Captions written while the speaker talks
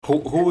Who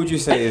would you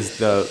say is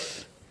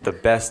the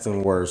best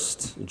and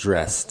worst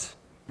dressed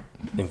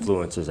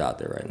influencers out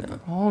there right now?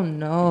 Oh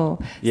no.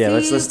 Yeah,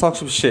 See, let's talk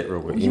some shit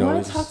real quick. You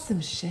want to just- talk some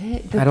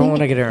shit? I don't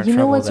want to get her in You know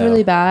trouble, what's though.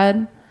 really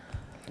bad?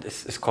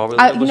 It's called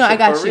I relatable shit I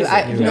got for a you.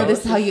 reason, You know,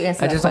 this is how you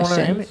answer I that just don't want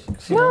her question.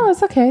 image. No,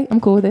 it's okay. I'm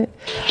cool with it.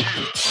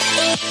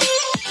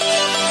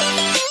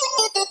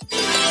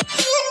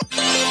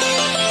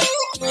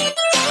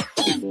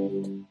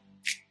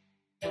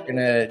 We're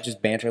gonna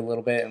just banter a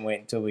little bit and wait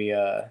until we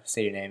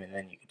say your name and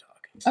then you can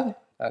talk. Okay,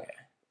 Okay,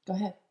 go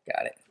ahead.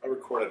 got it. I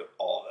recorded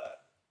all that.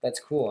 That's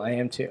cool. I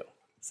am too.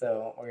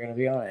 So we're gonna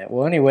be on it.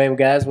 Well, anyway,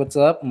 guys, what's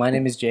up? My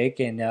name is Jake,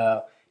 and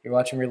you're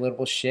watching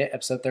Relatable Shit,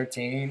 episode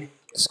 13.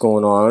 What's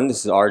going on?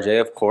 This is RJ,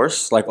 of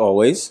course, like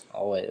always.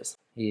 Always.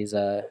 He's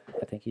I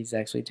think he's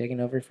actually taking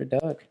over for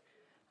Doug.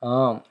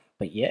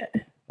 But yeah,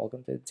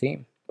 welcome to the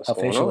team. What's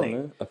Officially. going on,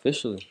 man?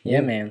 Officially.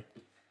 Yeah, man.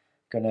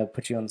 Gonna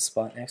put you on the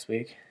spot next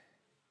week.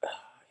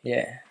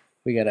 Yeah,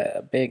 we got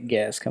a big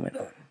guest coming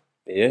up,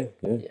 Yeah.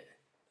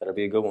 That'll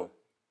be a good one.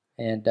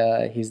 and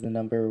he's the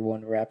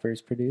 #1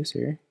 rapper's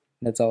producer.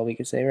 That's all we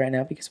can say right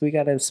now because we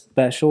got a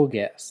special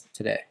guest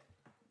today.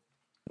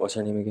 What's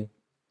her name again?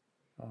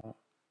 Uh,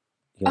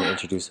 You want to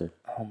introduce her?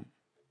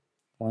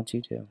 Want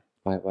you to?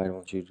 Why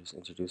don't you just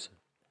introduce her?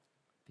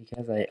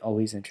 Because I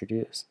always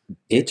introduce.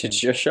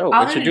 It's your show.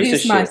 I'll introduce the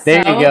introduce shit. myself. There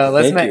you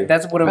go. Thank you.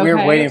 That's what we were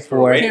Okay. waiting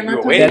for. Camera,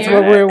 We're come waiting That's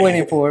here. what we were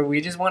waiting for.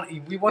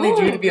 We wanted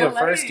you to be the Ooh,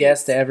 first nice.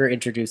 guest to ever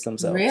introduce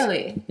themselves.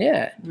 Really?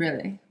 Yeah.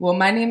 Really? Well,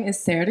 my name is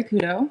Sarah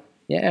DeCudo.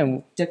 Yeah.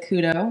 And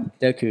DeCudo.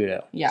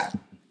 Dakudo. Yeah.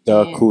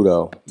 The And-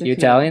 Kudo. You DeCudo.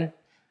 Italian?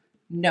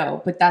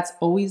 No, but that's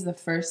always the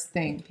first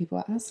thing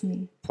people ask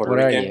me. Puerto What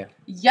are Rican. you?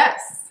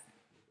 Yes.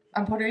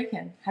 I'm Puerto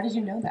Rican. How did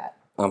you know that?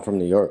 I'm from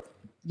New York.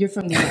 You're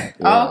from New York.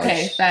 Yeah. Oh,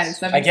 okay. Thanks.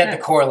 That I makes get the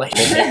sense.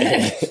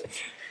 correlation.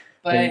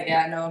 But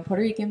yeah, no, I'm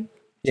Puerto Rican.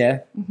 Yeah.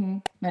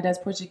 My dad's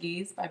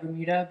Portuguese by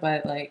Bermuda,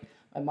 but like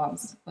my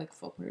mom's like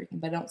full Puerto Rican.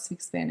 But I don't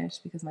speak Spanish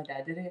because my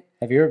dad did it.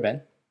 Have you ever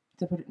been?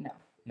 No.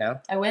 No.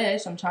 I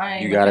wish. I'm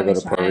trying. You My gotta go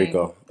to family's Puerto trying.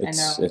 Rico. I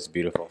know. It's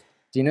beautiful.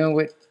 Do you know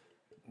what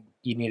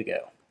you need to go?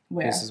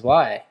 Where? This is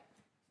why.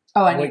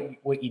 Oh, I know.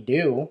 What you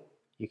do,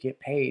 you get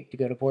paid to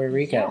go to Puerto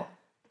Rico. Yeah.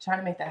 Trying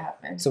to make that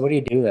happen. So what do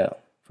you do though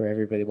for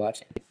everybody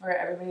watching? For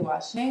everybody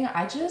watching,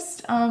 I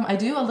just I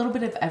do a little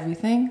bit of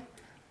everything.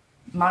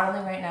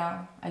 Modeling right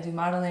now. I do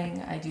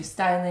modeling, I do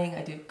styling,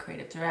 I do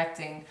creative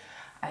directing.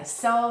 I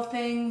sell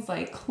things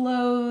like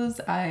clothes.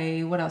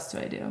 What else do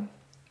I do?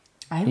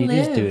 I You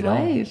live just do it all.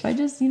 life. I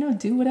just,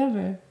 do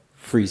whatever.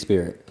 Free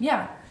spirit.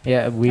 Yeah.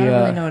 Yeah, we. I don't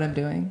really know what I'm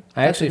doing.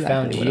 I That's actually exactly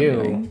found what I'm you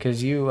doing.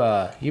 because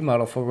you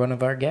model for one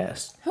of our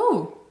guests,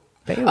 Who?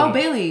 Bailey. Oh,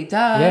 Bailey. Duh.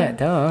 Yeah,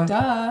 duh.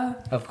 Duh.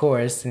 Of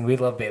course, and we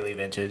love Bailey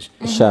Vintage.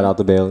 Shout out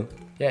to Bailey.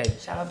 Yeah,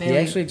 Shout out he Bailey.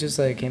 actually just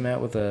came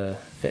out with a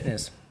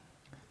fitness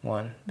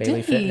one,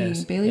 Bailey Did he?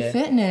 Fitness. Bailey yeah.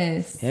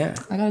 Fitness. Yeah.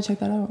 I gotta check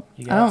that out.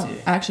 You I got don't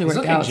to. actually He's work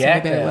looking out,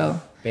 jacked, so maybe I though.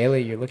 will.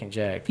 Bailey, you're looking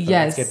jacked. But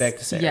Yes. Let's get back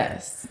to Sarah.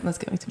 Yes. Let's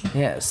get back to it.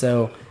 Yeah.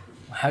 So,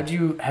 how'd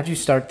you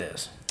start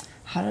this?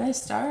 How did I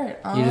start?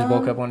 You just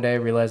woke up one day,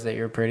 realized that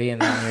you're pretty,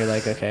 and then you're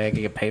like, okay, I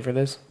can get paid for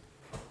this.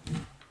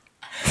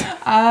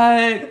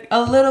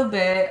 A little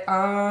bit.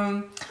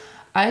 I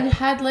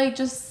had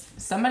just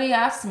somebody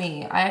asked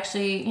me. I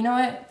actually, you know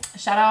what?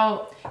 Shout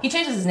out. He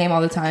changes his name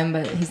all the time,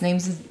 but his name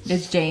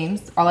is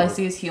James. All I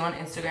see is he on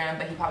Instagram,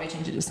 but he probably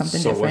changed it to something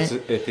So different.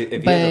 what's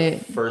if But-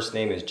 his first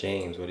name is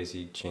James, what does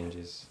he change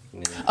his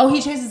name? Oh, he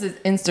changes his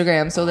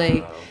Instagram, so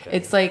okay.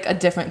 it's like a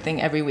different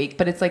thing every week,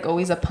 but it's like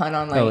always a pun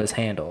on like. Oh, his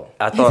handle.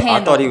 I thought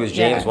handle, he was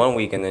James yeah. one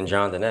week and then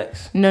John the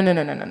next.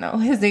 No.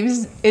 His name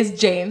is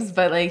James,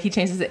 but like he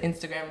changes his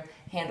Instagram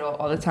handle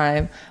all the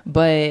time.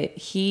 But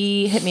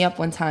he hit me up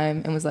one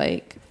time and was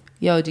like,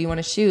 "Yo, do you want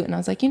to shoot?" And I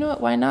was like, "You know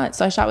what? Why not?"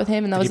 So I shot with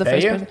him, and that was he the pay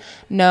first you? person.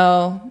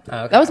 No, Oh,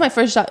 okay. that was my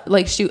first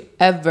shoot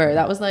ever.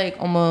 That was like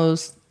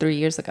almost 3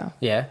 years ago,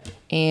 Yeah.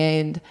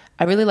 and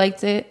I really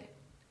liked it.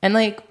 And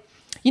like,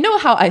 you know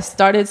how I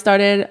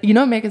started. You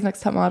know America's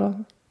Next Top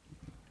Model.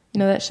 You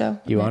know that show?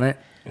 You on it?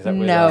 Is that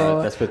with,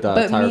 No, that's with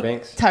But Tyra me-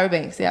 Banks? Tyra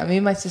Banks, yeah. Me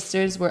and my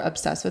sisters were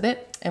obsessed with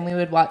it, and we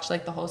would watch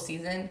like the whole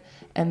season,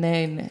 and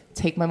then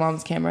take my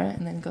mom's camera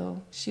and then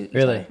go shoot. each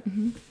Really? other.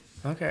 Mhm.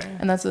 Okay.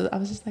 And that's what I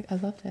was just like, I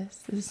love this.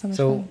 This is so much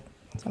So- fun.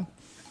 So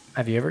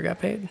Have you ever got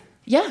paid?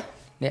 yeah,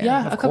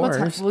 Yeah, of a couple course.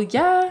 times. Well,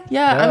 yeah.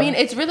 Yeah. I mean,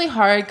 it's really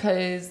hard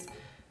because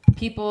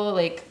people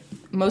like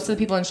most of the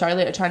people in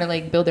Charlotte are trying to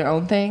like build their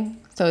own thing,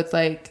 so it's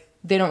like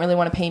they don't really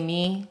want to pay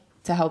me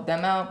to help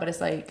them out, but it's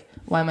like,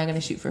 why am I going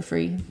to shoot for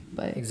free?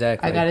 But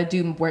Exactly. I got to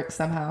do work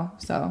somehow.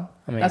 So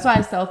I mean, that's why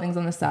I sell things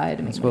on the side.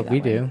 And That's make money what we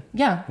that way. do.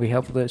 Yeah. We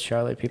help the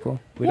Charlotte people.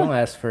 We Yeah. don't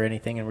ask for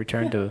anything in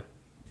return to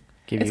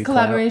give It's you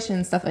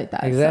collaboration, stuff like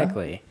that. clout.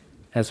 Exactly.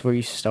 That's where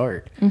you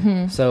start.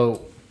 Mm-hmm.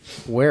 So,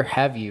 where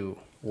have you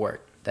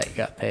worked that you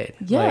got paid?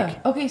 Yeah.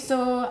 Like, Okay.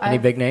 So any I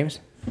big names?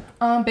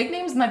 big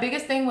names. My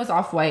biggest thing was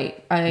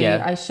Off-White.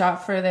 Yeah. I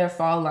shot for their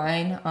fall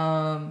line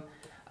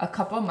a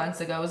couple of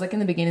months ago. It was like in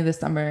the beginning of the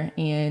summer,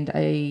 and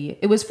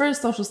it was for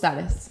Social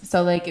Status.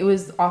 So like it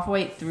was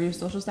Off-White through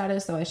Social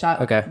Status. So I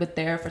shot Okay. with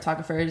their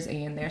photographers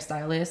and their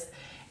stylists.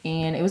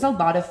 and it was a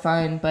lot of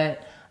fun.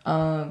 But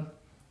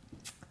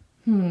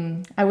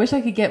I wish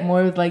I could get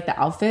more with like the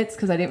outfits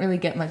because I didn't really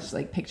get much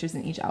like pictures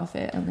in each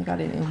outfit. I only got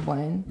it in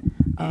one.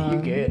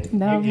 You're good.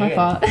 No, You're my good.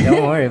 fault.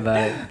 Don't worry about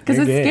it. Because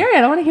You're it's good. scary.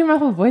 I don't want to hear my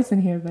whole voice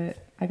in here, but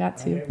I got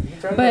to. We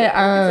can turn But, we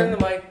can turn the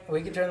mic.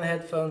 We can turn the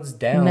headphones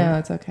down. No,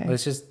 it's okay.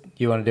 Let's just.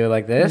 You want to do it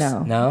like this?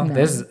 No, No. no.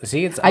 This.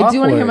 See, it's. I do want to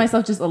hear awkward.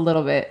 myself just a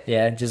little bit.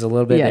 Yeah, just a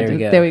little bit. There we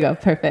go. There we go.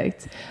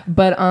 Perfect.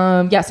 But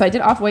yeah, so I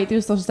did Off-White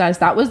through Social Status.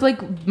 That was like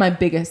my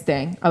biggest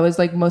thing. I was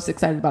like most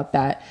excited about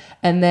that.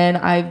 And then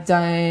I've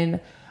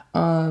done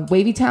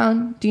Wavy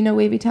Town. Do you know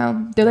Wavy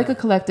Town? They're like a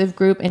collective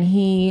group, and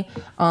he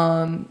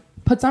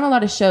puts on a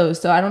lot of shows.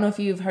 So I don't know if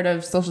you've heard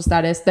of Social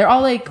Status. They're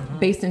all like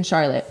based in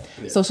Charlotte.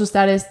 Yeah. Social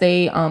Status,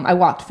 they I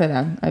walked for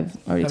them. I've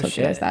already told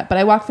you guys that. But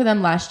I walked for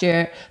them last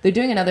year. They're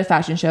doing another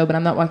fashion show, but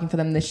I'm not walking for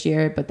them this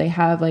year. But they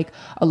have like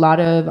a lot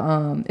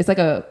of it's like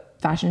a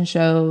fashion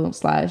show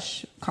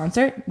 /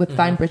 concert with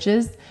Fine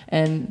Britches,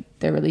 and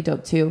they're really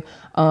dope too.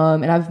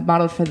 And I've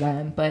modeled for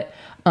them. But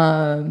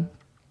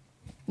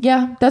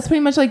yeah, that's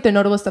pretty much like the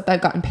notable stuff that I've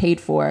gotten paid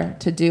for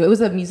to do. It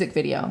was a music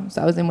video, so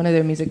I was in one of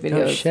their music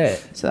videos. Oh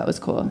shit! So that was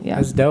cool. Yeah,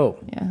 That's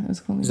dope. yeah, it was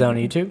cool. Is that on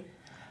YouTube?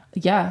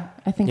 Yeah,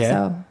 I think Yeah?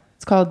 so.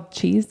 It's called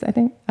Cheese, I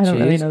think. I don't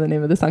really Cheese? know the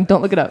name of the song.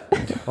 Don't look it up.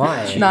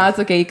 Why? Nah, it's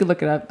okay. You can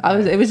look it up.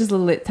 It was just a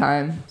lit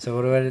time. So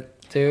what do I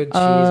do?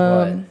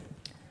 Cheese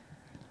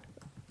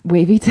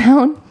Wavy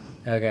Town.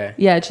 what? Okay.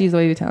 Yeah, Cheese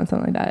Wavy Town,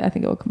 something like that. I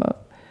think it will come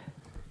up.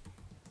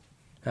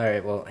 All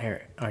right. Well,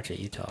 here, Archie,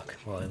 you talk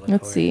while I look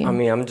Let's for see. I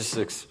mean, I'm just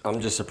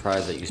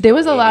surprised that you. There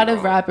was a spelled lot wavy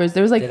of wrong. rappers.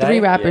 There was like Did 3 I?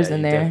 rappers Yeah,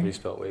 in you there. definitely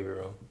spelled wavy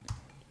wrong.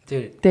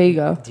 Dude, There you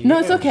go. Do you No,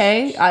 it's know-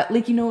 okay.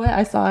 Like, you know what?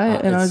 I saw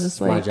it and I was It's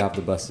just my like, job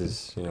to bust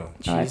is, you know,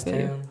 Oh, I Cheese feel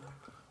you. Town.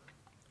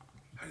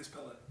 How do you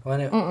spell it? Why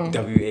not?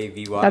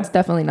 WAVY. that's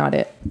definitely not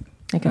it.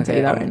 I can tell Okay,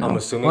 you that I'm, right now. I'm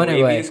assuming Well,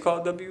 anyway. wavy is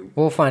called W.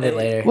 We'll find it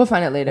later. We'll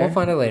find it later. We'll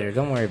find it later.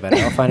 Don't worry about it.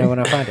 I'll find it when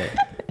I find it.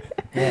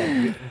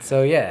 Yeah.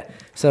 So yeah.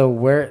 So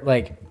where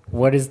like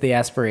what is the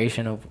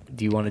aspiration of?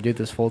 Do you want to do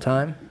this full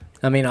time?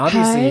 I mean,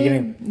 obviously you're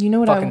getting you know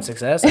what fucking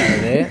success out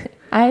of it.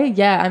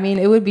 I mean,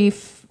 it would be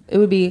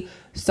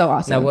so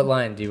awesome. Now, what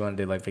line do you want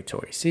to do? Like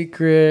Victoria's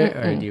Secret,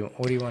 or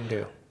what do you want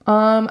to do?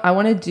 I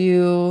want to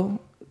do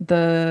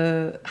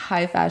the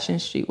high fashion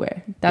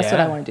streetwear. That's what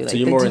Yeah? I want to do. Like So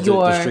you're the more into the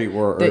Dior,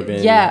 streetwear, urban,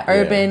 Yeah, yeah.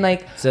 urban.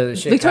 Like So the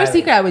shit Victoria's Kylie-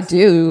 Secret, I would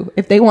do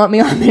if they want me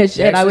on their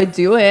shit. I would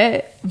do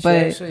it. She But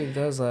actually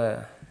does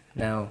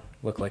now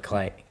look like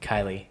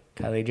Kylie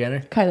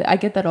Jenner. Kylie, I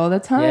get that all the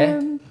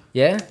time.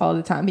 Yeah. All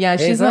the time. Yeah,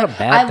 Hey, she's it's not like, a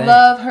bad I thing.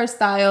 love her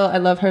style. I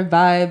love her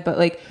vibe. But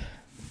like,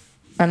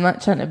 I'm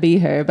not trying to be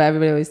her. But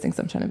everybody always thinks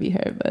I'm trying to be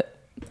her. But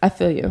I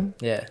feel you.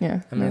 Yeah.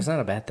 Yeah, I mean, yeah. it's not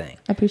a bad thing.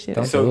 I appreciate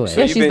Don't it. do it. Yeah,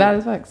 you've she's been- bad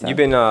as fuck. So. You've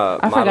been I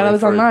forgot I modeling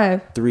was on for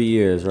live. 3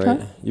 years, right? Huh?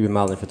 You've been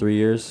modeling for 3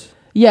 years.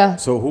 Yeah,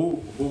 So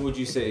who would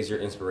you say is your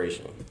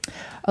inspiration?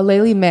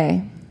 Aleli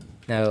May.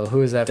 Now,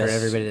 who is that for That's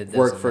everybody that doesn't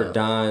worked for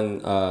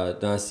know?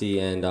 Don C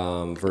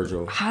and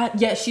Virgil.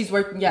 Yeah, she's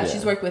worked. Yeah, Yeah,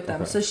 she's worked with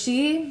them. okay. So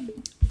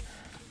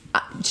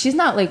she's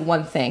not like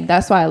one thing.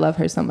 That's why I love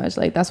her so much.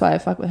 Like that's why I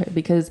fuck with her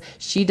because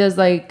she does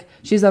like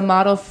she's a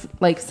model.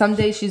 Like some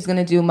days she's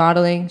gonna do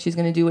modeling. She's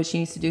gonna do what she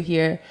needs to do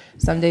here.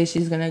 Some days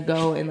she's gonna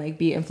go and like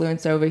be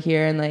influencer over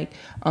here and like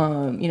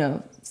you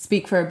know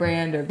speak for a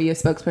brand or be a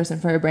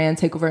spokesperson for a brand.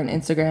 Take over an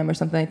Instagram or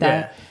something like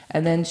that. Yeah.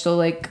 And then she'll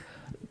like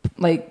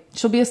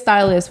she'll be a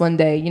stylist one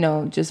day. You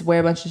know, just wear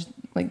a bunch of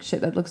like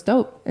shit that looks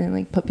dope and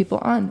like put people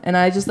on. And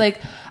I just like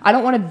I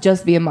don't want to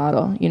just be a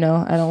model, you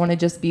know. I don't want to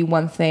just be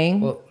one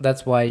thing. Well,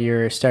 that's why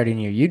you're starting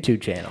your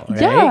YouTube channel, right?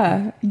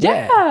 Yeah,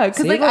 because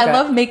See, like look, I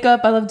love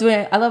makeup. I love doing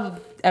it. I love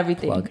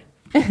everything. Plug.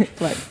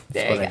 Plug.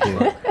 There That's you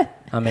what go. I do.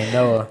 I mean,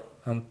 Noah,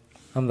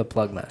 I'm the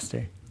plug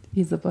master.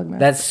 He's the plug man.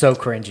 That's so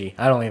cringy.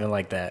 I don't even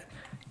like that.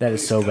 That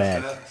is Please so cut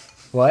bad. that.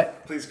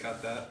 What? Please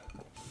cut that.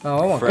 Oh,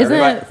 I won't. For Isn't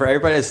everybody, it- for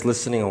everybody that's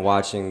listening and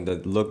watching, the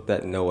look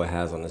that Noah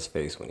has on his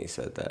face when he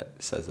said that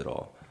says it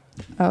all.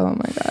 Oh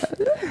my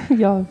god,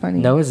 y'all are funny.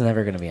 Noah's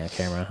never gonna be on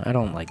camera. I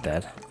don't like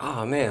that.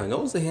 Oh man,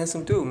 Noah's a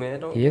handsome dude, man.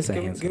 Don't He is a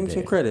give, handsome give him some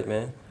dude. credit,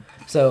 man.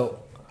 So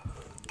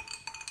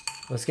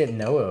let's get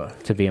Noah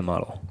to be a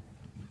model.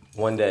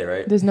 One day,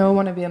 right? Does Noah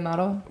want to be a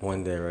model?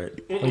 One day, right?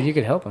 Well, you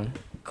could help him.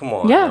 Come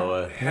on, Yeah.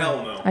 Noah.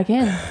 Hell no. I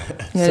can.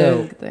 Yeah,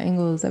 So- the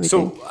angles,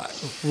 everything.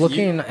 So,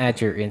 Looking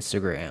at your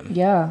Instagram,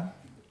 yeah.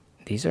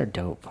 these are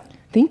dope.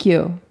 Thank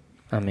you.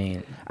 I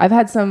mean, I've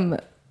had some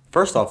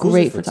first off, who's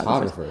great a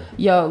photographer?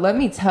 Yo, let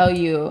me tell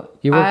you.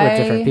 you work with I-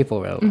 different people,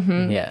 bro.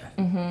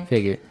 Yeah,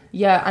 figure.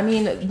 Yeah, I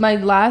mean, my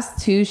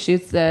last 2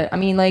 shoots that, I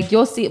mean, like,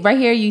 you'll see, right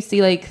here, you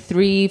see, like, 4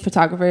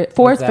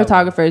 What's that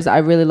photographers I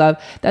really love.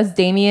 That's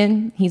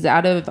Damien. He's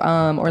out of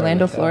Orlando,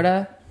 Orlando.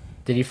 Florida.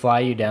 Did he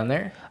fly you down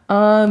there?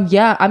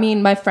 Yeah, I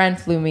mean, my friend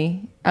flew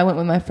me. I went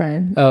with my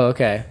friend, Oh,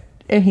 okay.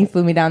 and he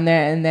flew me down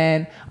there, and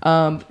then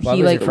Why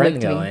he, was like, your friend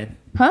licked me. going?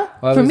 Huh?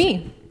 Why For was-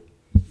 me.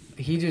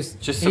 He just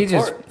Just he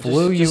support. just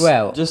flew you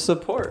out. Just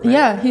support, man.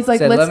 Yeah, he's like,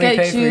 Said, let's "Let me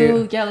get pay for you,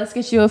 you." yeah, let's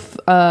get you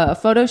a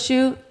photo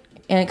shoot,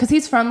 and because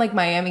he's from like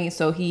Miami,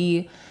 so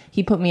he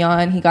put me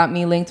on. He got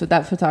me linked with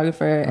that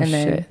photographer, and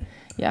then shit.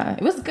 Yeah,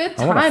 it was a good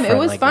I want a time. It friend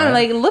was like fun. that.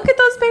 Like, look at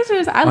those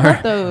pictures. I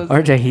love those.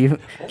 RJ,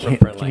 can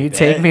like you that.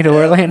 take me to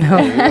Orlando?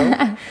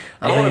 I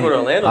don't want to go to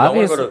Orlando. I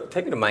want to obviously-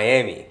 take me to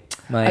Miami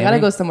I gotta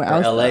go somewhere or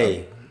else. LA.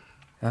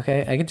 though.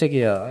 Okay, I can take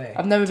you to LA.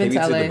 I've never Take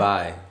been me to to LA.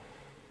 Dubai.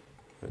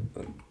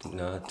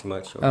 No, too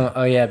much.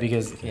 Oh yeah,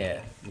 because you're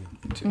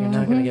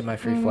not gonna get my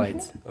free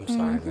flights. I'm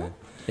sorry, man.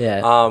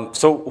 Yeah,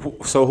 So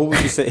who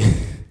would you say?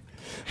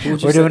 Who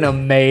would you we're say, doing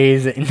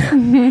amazing.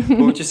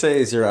 Who would you say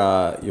is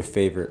your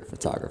favorite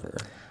photographer?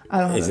 I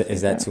don't know.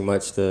 Is that too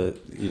much to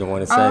you don't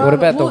want to say? What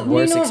about the Well,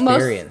 worst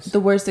experience? The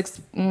worst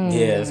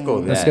Yeah, let's go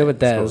with that. Let's go with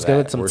that. Let's go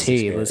with that. some Worst tea.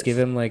 experience. Let's give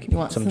him like You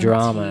want some some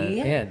drama. tea?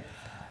 Yeah.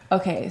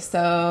 Okay, Ooh,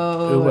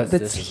 so what's the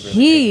this is really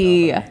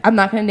tea. taking off. I'm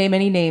not gonna name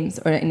any names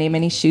or name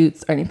any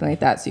shoots or anything like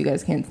that, so you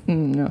guys can't.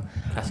 No,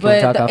 Can we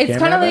but talk off it's camera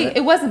kind of about like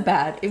it wasn't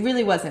bad. It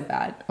really wasn't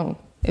bad. Oh,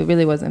 it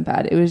really wasn't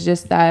bad. It was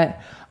just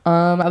that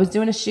I was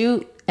doing a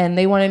shoot and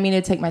they wanted me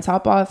to take my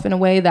top off in a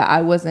way that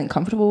I wasn't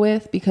comfortable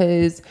with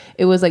because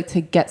it was like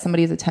to get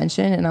somebody's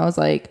attention, and I was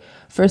like,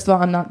 first of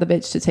all, I'm not the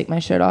bitch to take my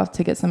shirt off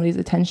to get somebody's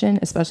attention,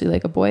 especially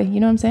like a boy.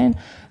 You know what I'm saying?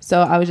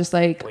 So I was just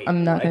like, Wait,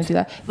 I'm not what? gonna do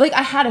that. Like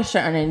I had a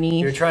shirt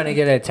underneath. You're trying to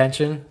get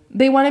attention,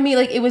 They wanted me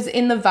like it was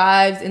in the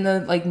vibes, in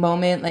the like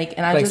moment, like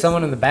and I like just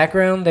someone in the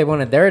background. They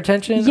wanted their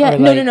attention. yeah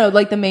or no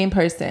like the main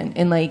person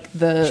in like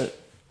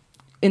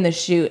in the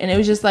shoot, and it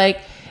was just like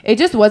it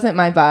just wasn't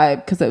my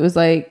vibe because it was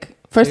like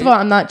first of all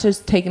I'm not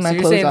just taking So my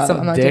you're clothes saying off. I'm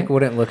some not dick doing,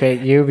 wouldn't look at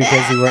you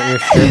because your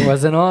shirt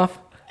wasn't off?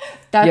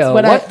 that's Yo,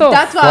 what what the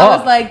that's why I was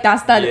fuck? like Yeah,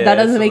 that it's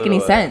doesn't a make any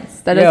little, sense.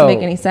 That Yo. doesn't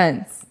make any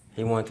sense.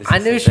 He wanted to see I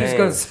knew some she was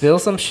gonna things. spill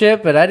some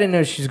shit, but I didn't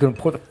know she was gonna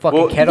pour the fucking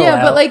Well, kettle Yeah,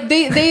 out. but like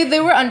they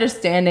were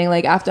understanding.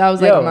 Like after I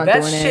was like Yo, I'm not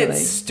that doing it. shit's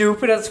Like,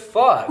 stupid as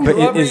fuck. But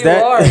Whoever is you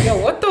that- are, yo,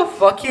 what the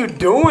fuck you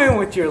doing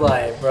with your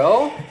life,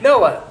 bro?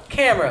 Noah,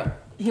 camera.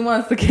 he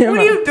wants the camera. What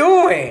are you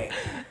doing?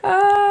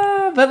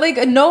 But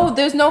like no,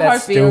 there's no hard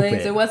That's feelings.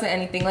 stupid. There wasn't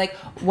anything. Like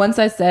once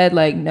I said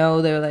like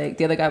no, they were like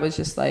the other guy was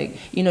just like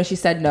she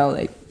said no,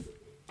 like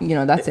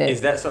that's it.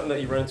 Is that something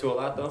that you run into a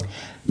lot though?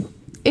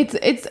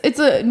 It's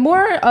a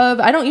more of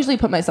I don't usually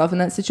put myself in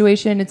that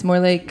situation. It's more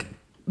like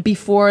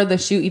before the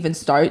shoot even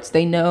starts,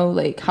 they know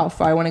like how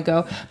far I want to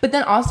go. But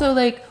then also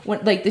like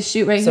when like the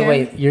shoot right So here.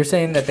 wait, you're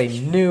saying that they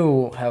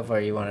knew how far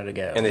you wanted to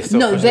go? And they still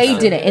No, push they it down?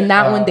 didn't. In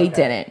that Oh, one, they okay.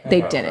 didn't.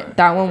 They didn't.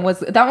 That one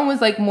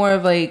was like more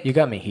of like You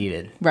got me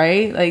heated.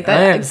 right, like I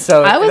that. am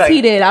so, I was like-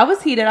 heated. I was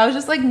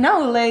just like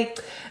no, like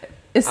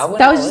I wouldn't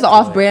that was just let you,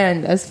 off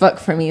brand as fuck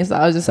for me. So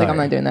I was just like I'm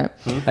Sorry. not doing that.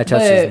 I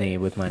touched his But knee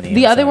with my knee.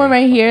 The I'm other one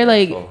sorry. right here,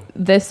 like Cool.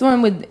 this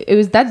one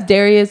that's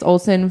Darius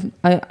Olson.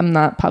 I'm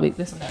not probably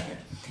this one down here.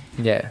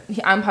 Yeah.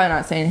 I'm probably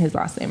not saying his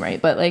last name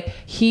right, but like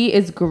he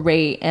is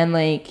great and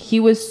like he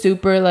was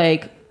super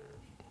like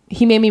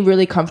he made me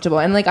really comfortable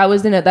and like I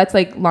was in that's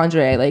like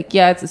lingerie, like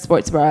yeah, it's a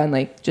sports bra and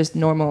like just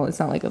normal. It's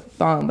not like a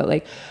thong, but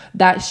like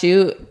that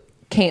shoot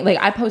came like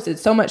I posted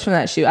so much from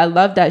that shoot. I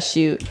love that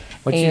shoot.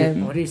 What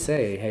And do you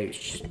say? Hey,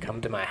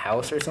 come to my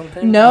house or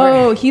something?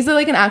 no, he's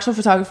like an actual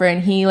photographer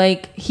and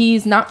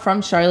he's not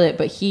from Charlotte,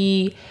 but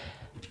he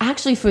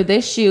actually for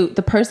this shoot,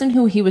 the person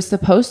who he was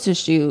supposed to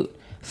shoot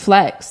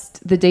flexed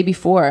the day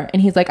before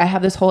and he's like, I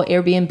have this whole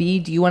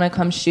Airbnb, do you want to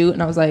come shoot?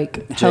 And I was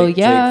like, hell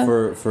yeah.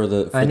 Jake, for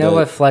the I know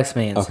what flex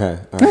means. Okay,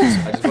 all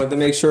right. I just wanted to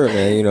make sure,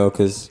 man.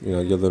 Because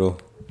you're little.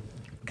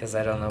 Because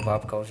I don't know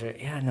pop culture.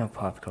 Yeah, I know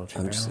pop culture.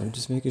 I'm bro.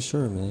 just making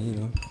sure,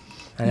 man.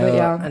 I know. But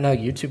yeah. I know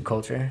YouTube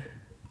culture.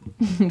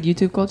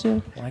 YouTube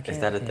culture. Why Is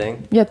can't that a I?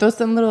 thing? Yeah, throw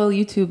some little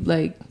YouTube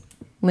like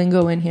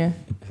lingo in here.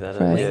 Is that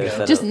For us. is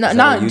that Just a- not, is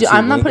that a YouTube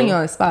I'm not putting you lingo?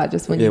 on the spot,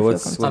 just when Yeah, you feel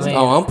what's, comfortable. what's I mean-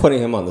 oh, I'm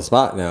putting him on the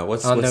spot now.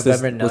 What's On what's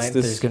November this? What's 9th,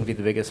 this? there's going to be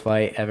the biggest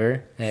fight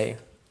ever. Hey,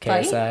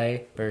 Fight?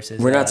 KSI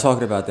versus. We're not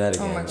talking about that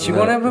Oh again. my We're God. You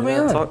wanna not- put we're me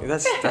not on? talking-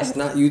 That's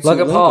not YouTube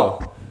Logan lingo.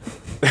 Paul.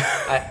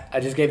 I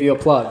just gave you a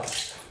plug.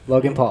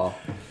 Logan Paul.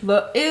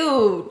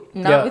 Ew,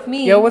 not with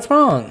me. Yo, what's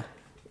wrong?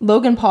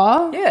 Logan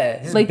Paul? Yeah,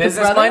 his Like the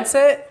business brother?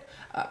 mindset.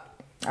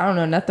 I don't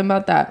know nothing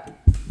about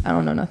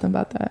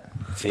that.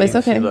 See, But it's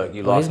okay. see, look,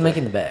 you Well, lost he's her.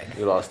 making the bag.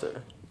 You lost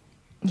her.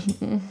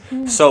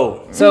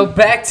 So So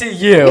back to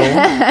you.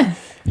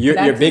 you're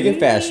Back big to in me.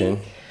 fashion.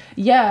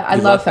 Yeah, I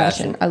You love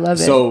fashion. I love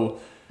it. So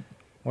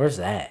Where's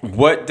that?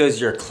 what does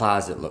your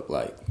closet look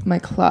like? My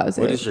closet.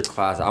 What is your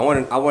closet? I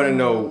want to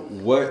know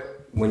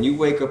what when you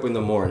wake up in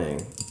the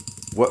morning,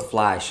 what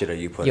fly shit are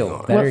you putting Yo,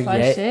 on? better what fun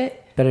yet, shit?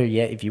 better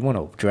yet, if you want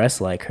to dress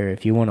like her,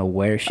 if you want to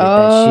wear shit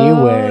that she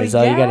wears,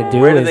 all you gotta do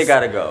Where is do they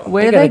gotta go?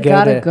 Where they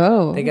gotta to-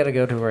 go? They gotta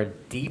go to her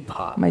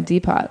Depop. My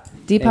Depop.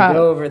 And Depop.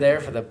 go over there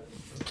for the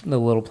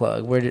little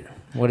plug.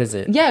 What is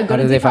it? Yeah, go How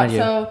to do they Depop. find you?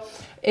 So,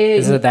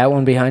 Is it that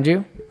one behind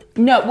you?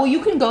 no? Well, you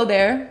can go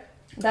there.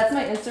 That's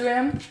my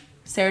Instagram,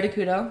 Sarah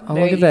DeCudo. Oh,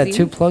 Very look at that. easy.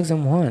 2 plugs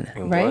in one.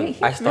 Right?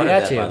 I started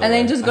Got that, you. by the And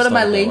then way. just I go to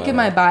my started that, link by in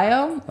the my way.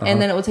 bio, Uh-huh.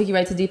 and then it will take you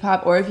right to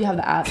Depop. Or if you have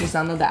the app, just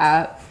download the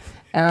app.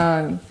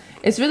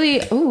 It's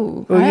really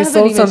Oh, I you haven't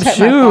sold even some checked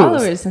my shoes.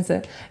 followers since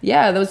it.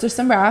 Yeah, those are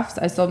some rafts.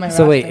 I sold my.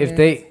 So raft wait, if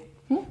things.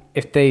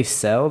 if they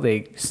sell,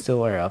 they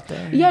still are up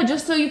there. Yeah,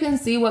 just so you can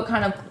see what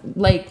kind of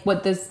like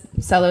what this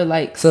seller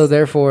likes. So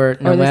therefore,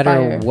 no Or this matter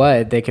buyer.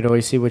 what, they could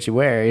always see what you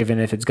wear, even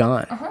if it's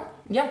gone.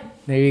 Yeah,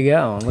 There you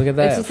go. Look at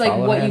that. it's just like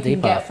Follow what her you on can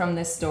Depop. get from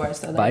this store.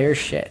 So Buy like, your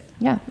shit.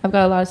 yeah, I've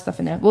got a lot of stuff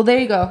in there. Well, there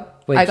you go.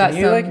 Wait, I got can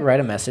you some. like write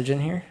a message in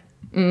here?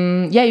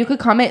 Yeah, you could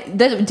comment.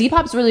 The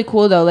Depop's really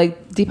cool though.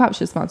 Like Depop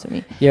should sponsor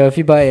me. Yo, if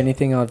you buy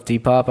anything off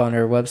Depop on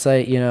our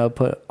website,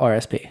 put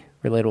RSP,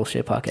 Relatable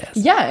Shit Podcast.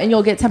 Yeah, and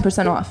you'll get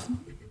 10% off.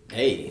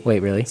 Hey.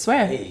 Wait, really?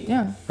 Swear. Hey.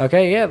 Yeah.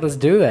 Okay, yeah, let's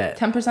do that.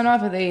 10%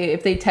 off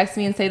if they text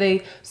me and say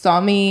they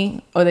saw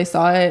me or they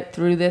saw it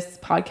through this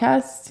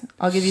podcast.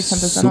 I'll give you 10%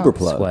 Super off.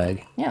 plug.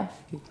 Swag. Yeah.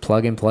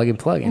 Plug in.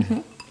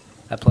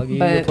 I plug you, you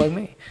But- plug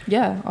me.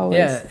 Yeah, always.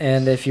 Yeah,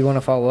 and if you want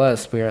to follow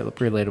us, we are at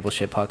Relatable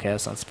Shit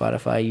Podcast on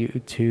Spotify,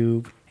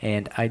 YouTube,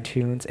 and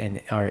iTunes,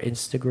 and our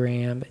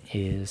Instagram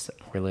is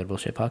Relatable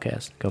Shit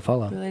Podcast. Go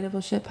follow.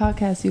 Relatable Shit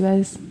Podcast, you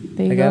guys.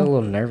 There you I got a go.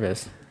 little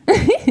nervous.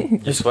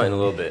 Just sweating a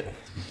little bit.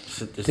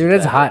 Dude,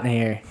 it's hot in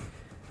here.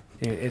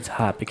 Dude, it's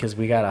hot because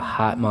we got a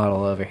hot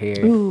model over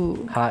here.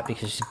 Ooh, Hot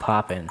because she's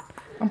popping.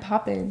 I'm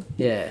popping.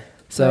 Yeah.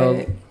 So,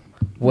 But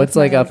what's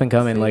like up and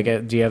coming?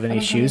 Like, do you have any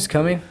shoes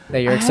coming that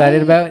you're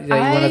excited about that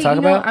you want to talk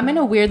about? I'm in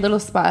a weird little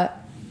spot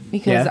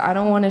because Yeah. I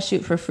don't want to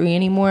shoot for free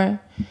anymore.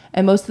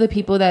 And most of the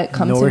people that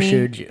come to Nor me,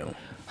 should you.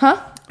 huh?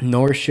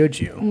 Nor should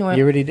you. Nor-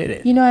 You already did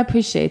it. I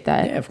appreciate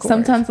that. Yeah, of course.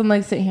 Sometimes I'm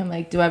like sitting here, I'm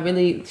like, should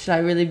I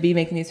really be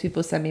making these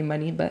people send me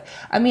money? But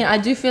I mean, I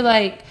do feel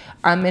like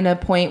I'm in a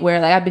point where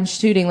like I've been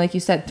shooting, like you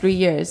said, 3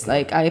 years.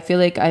 Like I feel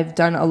like I've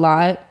done a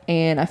lot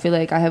and I feel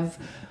like I have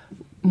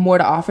more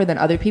to offer than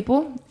other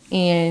people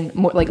and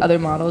more like other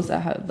models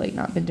that have like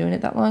not been doing it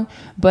that long.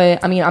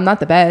 But I mean, I'm not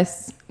the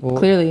best, Well-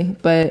 clearly,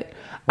 but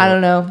I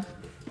don't know.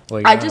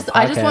 Well, you're I on a just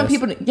want podcast.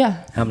 people to,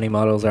 yeah. How many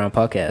models are on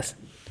podcast?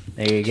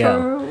 There you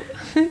go.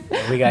 True.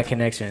 We got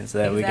connections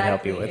that we can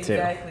help you with too.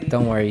 Exactly.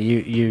 Don't worry,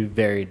 you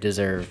very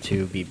deserve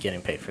to be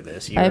getting paid for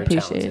this. You I are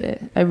appreciate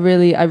talented. it. I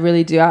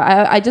really do.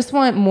 I just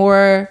want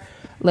more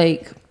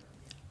like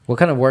What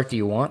kind of work do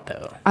you want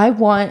though? I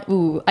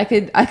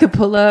could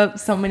pull up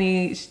so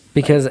many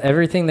Because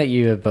everything that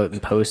you have been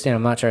posting,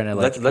 I'm not trying to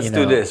like. Let's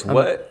do this.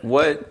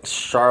 What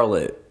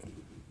Charlotte?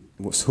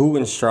 Who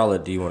in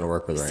Charlotte do you want to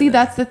work with right See, now?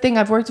 that's the thing.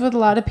 I've worked with a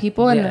lot of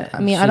people, and Yeah, I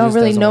mean, she I don't just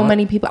really doesn't know want-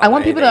 many people. I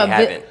want they people to.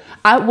 haven't.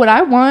 What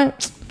I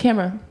want,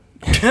 camera.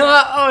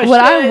 Oh, What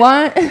I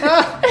want,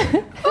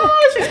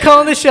 Oh, she's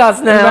calling the shots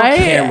now. right?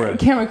 Camera.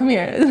 Camera, come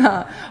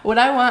here. What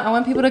I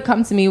want people to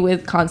come to me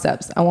with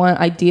concepts. I want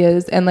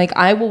ideas, and like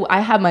I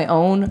have my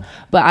own,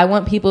 but I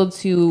want people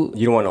to.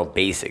 You don't want no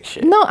basic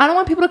shit. No, I don't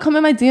want people to come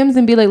in my DMs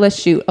and be like, let's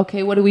shoot.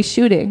 Okay, what are we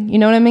shooting? You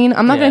know what I mean?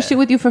 I'm not Yeah. gonna shoot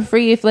with you for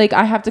free if like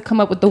I have to come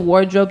up with the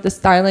wardrobe, the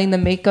styling, the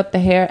makeup, the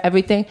hair,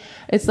 everything.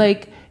 It's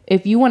like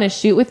if you want to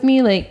shoot with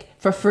me like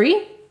for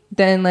free,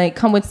 then like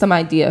come with some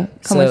idea.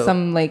 Come with So-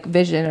 some like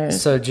vision or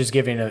So just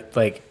giving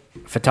like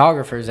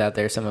photographers out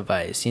there some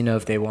advice.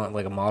 If they want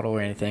like a model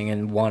or anything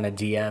and want a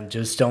DM,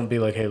 just don't be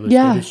like, hey, let's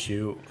Yeah. do the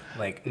shoot.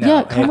 Like, no.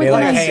 Yeah, come Hey, with be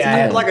like, an hey,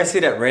 idea. Like I see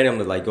that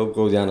randomly, like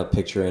go down a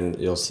picture and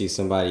you'll see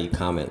somebody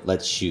comment,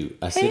 let's shoot.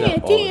 I see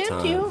that all the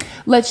time.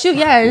 let's shoot.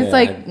 Yeah, it's Yeah,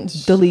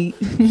 like delete.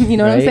 You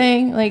know what I'm Right?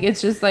 saying? Like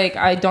it's just like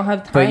I don't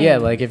have time. But yeah,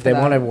 like if for they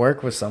that. want to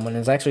work with someone,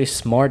 it's actually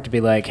smart to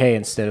be like, hey,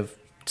 instead of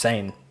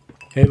saying,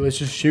 hey, let's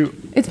just shoot.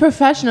 It's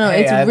professional.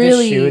 Hey, it's I have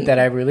really this shoot that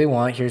I really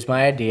want. Here's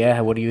my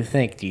idea. What do you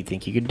think? Do you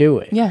think you could do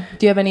it? Yeah.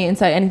 Do you have any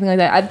insight, anything like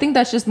that? I think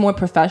that's just more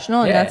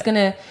professional, and Yeah. that's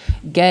gonna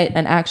get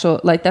an actual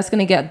that's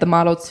gonna get the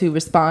model to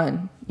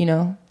respond.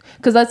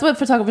 Because that's what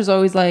photographers are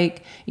always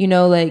like.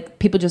 Like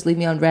people just leave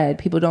me on red.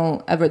 People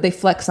don't ever they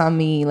flex on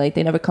me. Like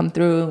they never come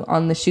through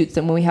on the shoots,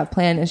 and when we have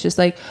planned, it's just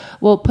like,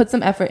 well, put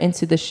some effort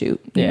into the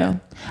shoot. You Yeah. know,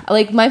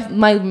 like my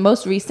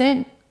most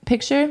recent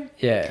picture.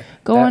 Yeah.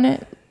 Go on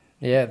it.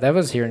 Yeah, that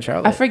was here in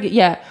Charlotte. I forget.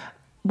 Yeah.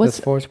 What's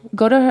The sports-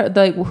 go to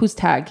her who's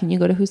tagged? Can you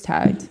go to who's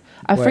tagged?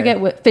 I Where? forget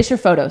what Fisher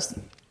Photos.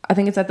 I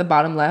think it's at the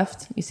bottom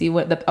left. You see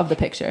of the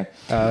picture.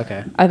 Oh,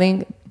 okay. I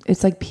think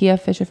it's like PF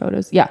Fisher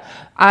Photos. Yeah.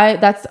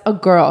 That's a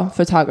girl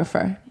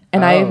photographer.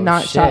 And I have Oh,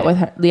 not shit. shot with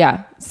her.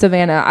 Yeah.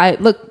 Savannah.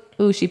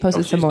 She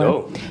posted some she's more.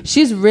 dope.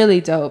 She's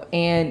really dope.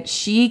 And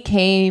she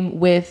came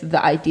with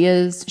the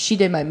ideas. She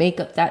did my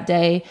makeup that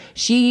day.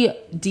 She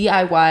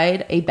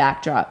DIY'd a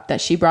backdrop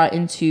that she brought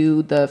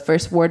into the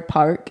First Ward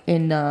Park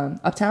in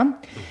Uptown.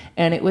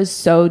 And it was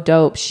so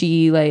dope.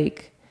 She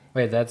Wait,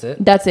 that's it?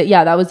 that's it.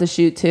 Yeah, that was the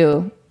shoot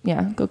too.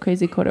 Yeah, go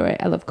crazy Corduroy.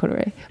 I love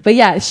Corduroy. But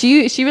yeah,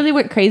 she really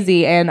went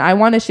crazy, and I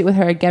want to shoot with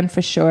her again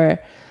for sure.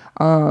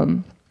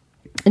 And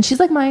she's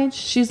like my age.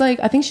 She's like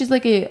I think she's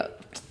like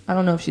I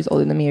don't know if she's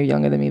older than me or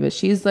younger than me, but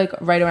she's like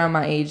right around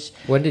my age.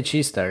 When did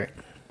she start?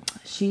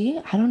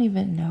 I don't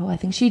even know. I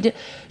think she did.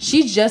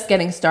 She's just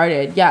getting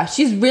started. Yeah,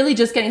 she's really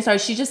just getting started.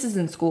 She just is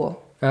in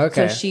school.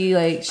 Okay. So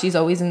she's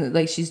always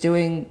she's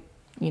doing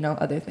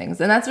other things,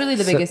 and that's really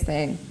the So- biggest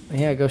thing.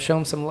 Yeah, go show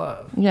him some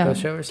love. Yeah. Go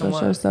show her some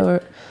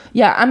love.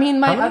 Yeah, I mean,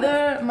 my How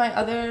many-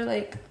 other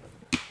like,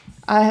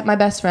 My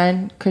best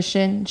friend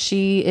Christian,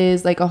 she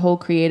is like a whole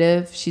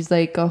creative. She's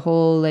like a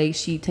whole like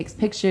she takes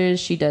pictures,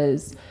 she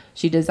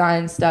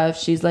designs stuff.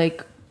 She's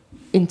like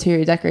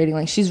interior decorating.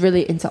 Like she's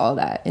really into all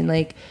that. And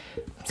like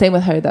same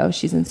with her though.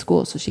 She's in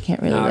school, so she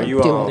can't really Now, like, are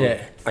you do it.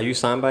 Yeah. are you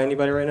signed by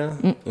anybody right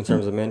now in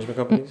terms of management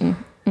companies?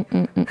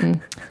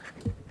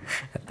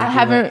 I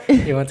haven't.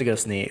 You went to go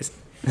sneeze.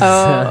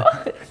 Oh.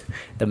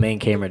 The main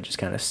camera just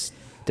kind of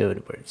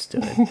stood where it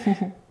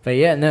stood. But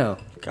yeah, no.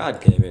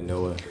 God damn it,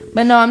 Noah.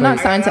 But no, I'm not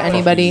Wait, signed to What are you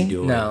anybody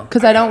doing? No.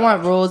 because I don't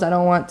want rules. I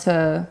don't want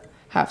to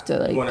have to You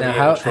like. want to Now, be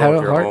how- in control how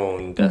of your hard-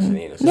 own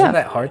destiny. in a sense. Yeah. Isn't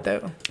that hard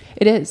though?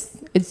 It is.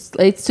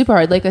 It's super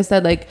hard. Like I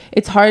said, like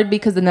it's hard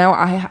because now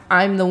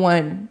I'm the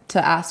one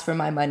to ask for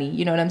my money.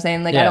 You know what I'm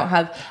saying? Like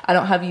Yeah. I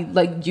don't have you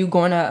like you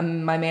going to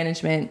my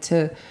management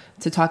to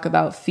talk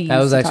about fees. I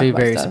was to talk actually about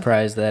very stuff.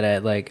 surprised that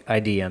I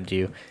DM'd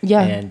you.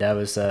 Yeah. And I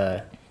was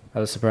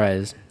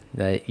surprised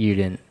that you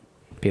didn't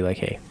be like,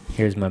 hey,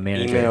 here's my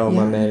manager. Email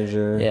my Yeah.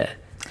 manager. Yeah.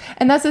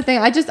 And that's the thing.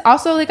 I just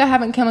also like I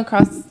haven't come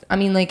across. I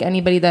mean, like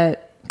anybody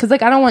that. Because,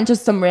 like, I don't want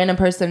just some random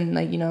person,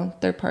 like, you know,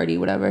 third party,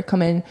 whatever,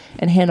 come in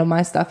and handle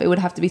my stuff. It would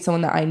have to be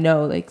someone that I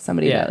know, like,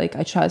 somebody Yeah. that, like,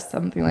 I trust,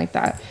 something like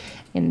that.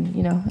 And,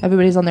 you know,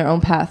 everybody's on their own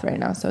path right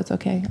now, so it's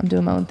okay. I'm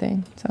doing my own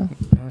thing, so.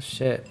 Oh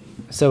shit.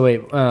 So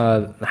wait,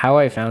 how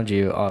I found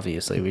you?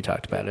 Obviously, we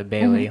talked about it.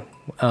 Bailey,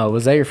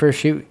 was that your first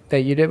shoot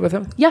that you did with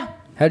him? Yeah.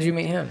 How'd you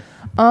meet him?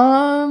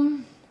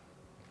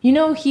 You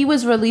know, he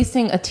was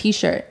releasing a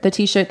T-shirt, the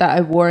T-shirt that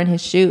I wore in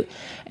his shoot.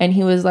 And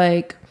he was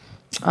like,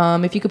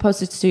 if you could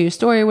post it to your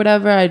story or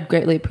whatever, I'd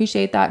greatly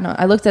appreciate that. And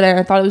I looked at it and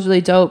I thought it was really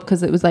dope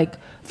because it was like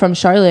from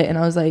Charlotte. And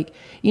I was like,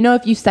 you know,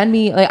 if you send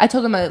me, like, I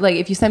told him, like,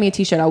 if you send me a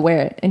T-shirt, I'll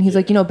wear it. And he's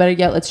like, you know, better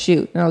yet, let's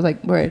shoot. And I was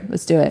like, word,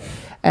 let's do it.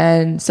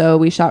 And so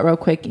we shot real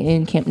quick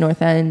in Camp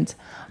North End.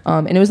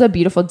 And it was a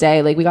beautiful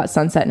day. Like, we got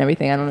sunset and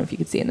everything. I don't know if you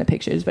could see it in the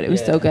pictures, but it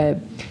was Yeah. so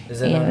good.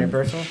 Is it on your And-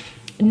 personal?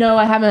 No,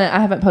 I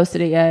haven't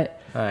posted it yet.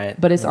 All right.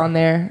 But it's on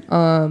there.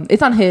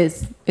 It's on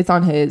his.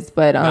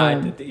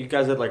 But You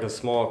guys did like a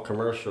small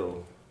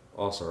commercial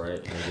also,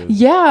 right? Like it was-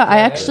 yeah, I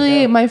that's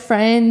actually dope. my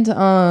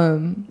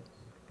friend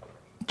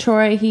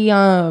Troy, he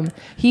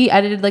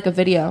edited like a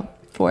video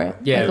for it.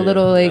 Yeah, like a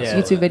little like yeah.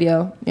 YouTube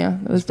video. Yeah,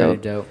 it was Pretty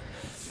dope. dope.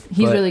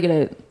 He's But- really good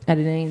at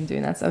editing and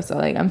doing that stuff. So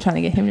like I'm trying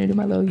to get him to do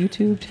my little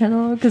YouTube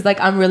channel because like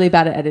I'm really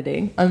bad at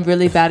editing. I'm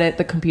really bad at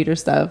the computer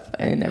stuff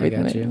and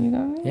everything. got you.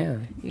 know? Yeah.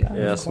 You got me.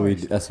 Yeah, that's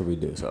what we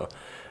do.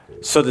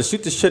 So to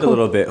shoot the shit a Cool.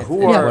 little bit,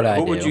 who Yeah. are What I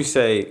who would do. you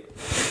say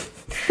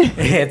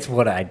It's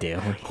what I do.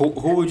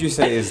 who would you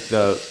say is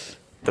the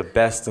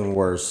best and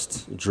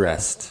worst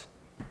dressed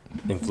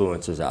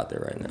influencers out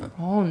there right now?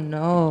 Oh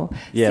no.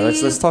 Yeah,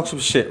 See, let's talk some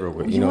shit real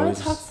quick. You, You know, want it's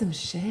to talk some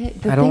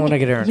shit? I don't wanna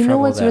get her in You know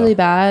trouble, what's though. really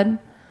bad?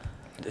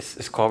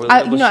 it's called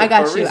I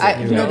got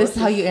you. You know, This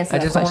is how you answer I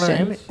that just don't want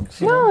her question.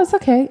 image. No, it's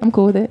okay. I'm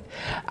cool with it.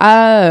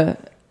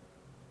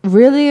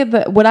 Really,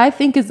 but what I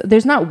think is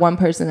there's not one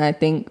person I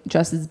think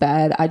dresses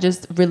bad. I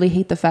just really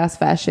hate the fast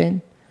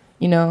fashion.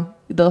 You know,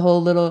 the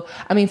whole little.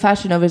 I mean,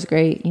 Fashion Nova is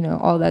great. You know,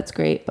 all that's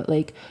great. But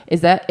like,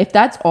 if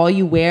that's all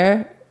you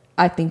wear,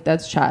 I think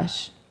that's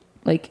trash.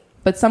 Like,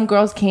 but some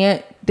girls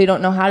can't. They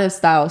don't know how to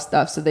style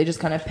stuff, so they just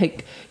kind of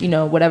pick, you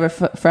know, whatever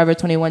Forever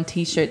 21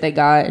 T-shirt they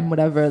got and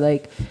whatever,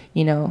 like,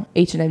 you know,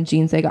 H&M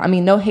jeans they got. I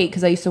mean, no hate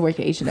because I used to work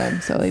at H&M,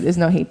 so like, there's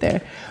no hate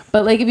there.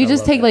 But like, if you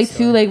just love take that like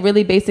story. two like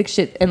really basic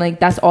shit and like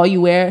that's all you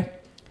wear,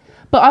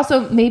 but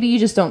also maybe you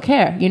just don't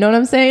care. You know what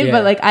I'm saying? Yeah.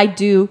 But like I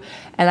do,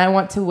 and I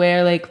want to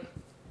wear like.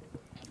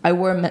 I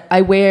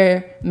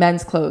wear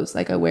men's clothes.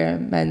 Like I wear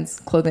men's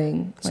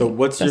clothing. So Like,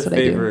 what's your that's what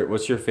I do. favorite?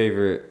 What's your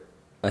favorite?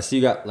 I see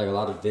you got like a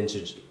lot of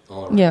vintage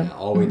on right Yeah. now,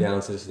 all the way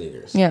down to the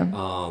sneakers. Yeah.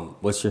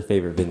 What's your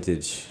favorite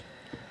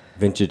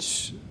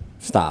vintage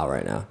style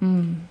right now?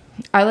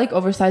 I like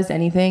oversized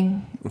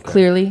anything.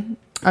 Clearly,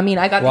 I mean,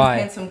 I got Why?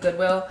 these pants from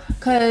Goodwill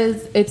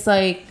because it's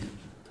like,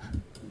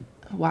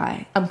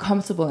 why? I'm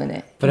comfortable in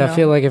it. But you I know?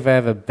 feel like if I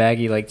have a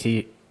baggy like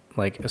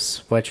a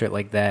sweatshirt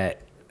like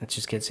that, it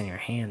just gets in your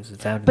hands.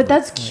 It's out. But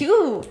that's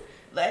cute.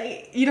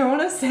 Like, you know what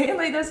I'm saying?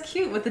 Like, that's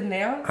cute with the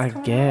nails. I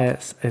coming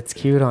guess it's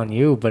cute on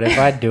you, but if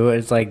I do it,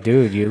 it's like,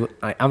 dude,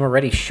 I'm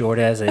already short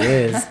as it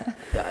is.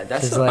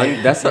 That's It's a,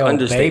 like, that's an yo,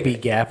 understatement. baby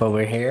gap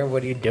over here.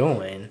 What are you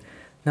doing?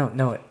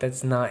 No,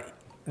 that's not.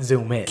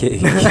 Zoom in.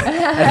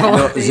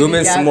 No, zoom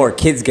in some more.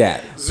 Kids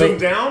Gap. Zoom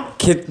down.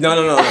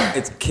 No.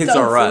 It's Kids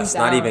Don't Are Us.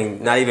 zoom Not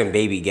down. even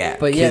Baby Gap.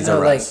 But yeah, Kids no,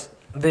 Are like Us.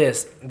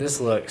 this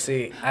look.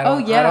 See, I Oh,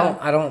 don't, yeah.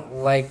 I don't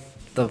like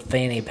the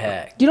fanny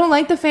pack. You don't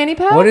like the fanny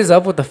pack? What is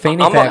up with the fanny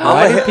pack?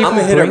 Why do people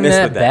hit or bring miss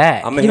that with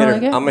back? I'm a You don't hit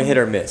like or it? I'm a hit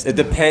or miss. It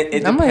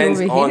depends I'm like on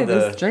overheated.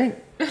 This the drink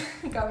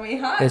got me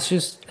hot. It's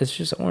just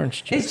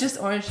orange juice. It's just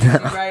orange juice, you're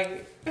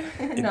right?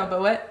 No, but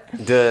what?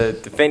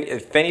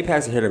 the fanny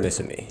packs are hit or miss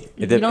with me.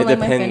 You don't like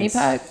my fanny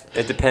pack?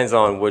 It depends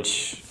on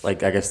which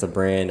like I guess the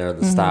brand or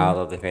the style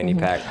of the fanny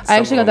pack. I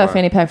actually got that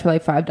fanny. fanny pack for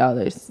like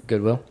 $5.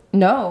 Goodwill.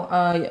 No,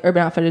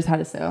 Urban Outfitters had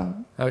a sale.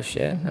 Oh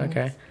shit.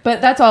 Okay.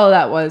 But that's all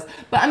that was.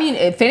 But I mean,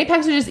 fanny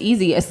packs are just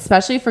easy,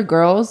 especially for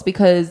girls,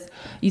 because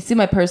you see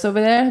my purse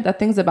over there? That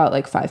thing's about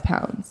like 5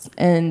 pounds.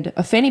 And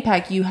a fanny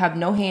pack, you have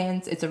no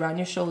hands. It's around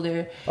your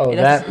shoulder. Oh, It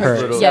that has-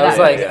 purse. Yeah,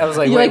 I that was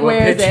like, You're wait, like, what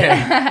where is picture?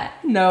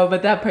 it? No,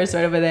 but that purse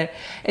right over there,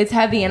 it's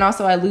heavy, and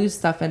also I lose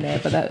stuff in there.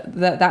 But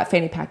that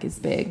fanny pack is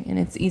big, and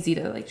it's easy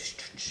to like,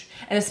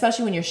 and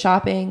especially when you're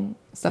shopping,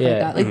 stuff like Yeah.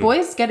 that. Like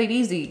boys get it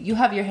easy. You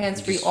have your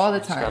hands free all the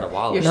just time. got a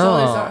wallet. Your No.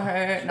 shoulders don't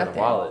hurt. Got a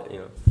Nothing. wallet, you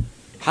know.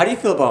 How do you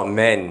feel about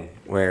men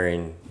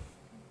wearing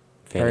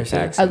fanny Purses?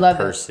 packs? I and love it.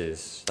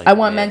 purses? Like I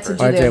want man men to do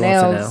purses? RJ their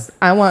wants to nails. know.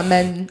 I want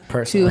men to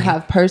Personally.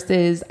 have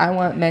purses. I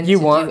want men You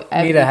to want do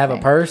everything. me to have a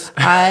purse?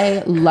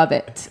 I love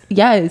it.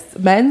 Yes,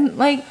 men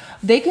like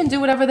they can do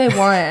whatever they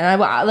want,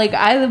 and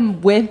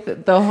I'm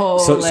with the whole.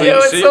 So, like, so, Yo, you,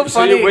 it's so, so you-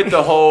 so you're funny. with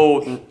the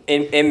whole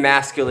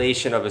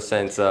emasculation of a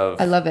sense of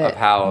I love it. of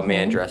how a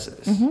man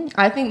dresses.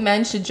 I think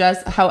men should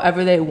dress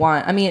however they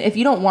want. I mean, if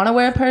you don't want to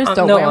wear a purse,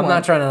 don't no, wear I'm one.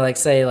 not trying to like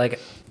say like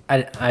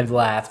I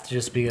laughed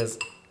just because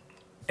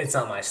it's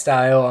not my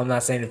style. I'm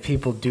not saying if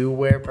people do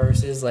wear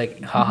purses,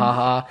 like ha ha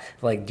ha,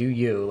 like do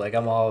you? Like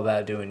I'm all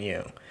about doing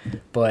you.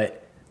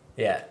 But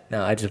yeah,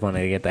 no, I just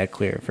wanted to get that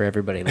clear for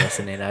everybody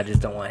listening. I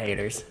just don't want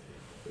haters.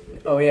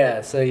 Oh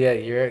yeah, so yeah,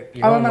 you're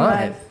Oh, on I'm on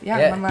live. live. Yeah,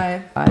 I'm on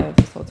live. Live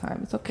this whole time.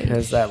 It's okay.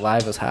 Because that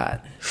live was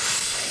hot.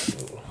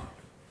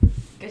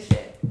 Good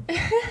shit.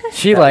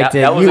 She liked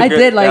it. was You- a I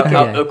did like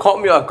that, it. It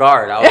caught me off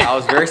guard. I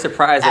was very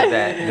surprised at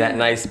that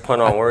nice pun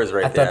on words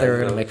right I there. thought they were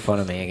You gonna know, make fun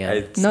of me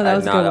again. No, that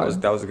was a nah, good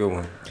that one. was a good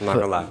one. I'm not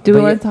gonna lie. Do we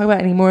But want to talk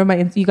about any more of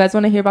my? You guys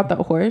want to hear about the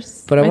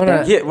horse? But I right want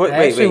there? to. Yeah, wait,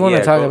 I actually wait, want to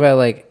yeah, talk go. about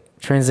like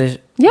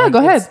transition. Yeah, like, go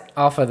ahead. it's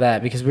off of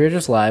that because we were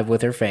just live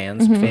with our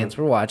fans. Mm-hmm. Fans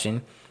were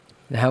watching.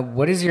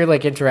 What is your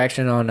like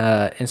interaction on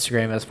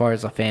Instagram as far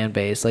as a fan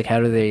base? Like,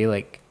 how do they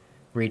like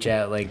reach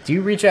out? Like, do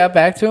you reach out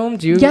back to them?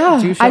 Do you? Yeah,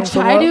 do you show I them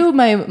some try love?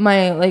 to.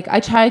 My like I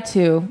try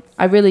to.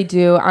 I really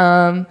do.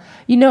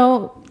 You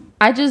know,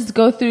 I just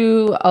go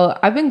through.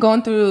 I've been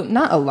going through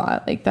not a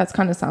lot. Like that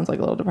kind of sounds like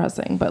a little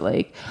depressing, but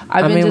like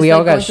I've been just we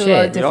all like, got going through a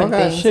lot of shit. We all different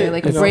got things. shit,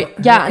 Like you a know? great.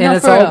 Yeah, and no,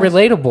 it's for all real.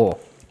 relatable.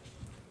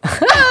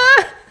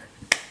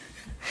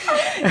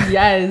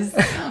 Yes.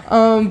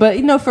 But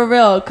you know, for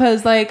real,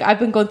 because like I've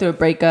been going through a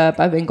breakup.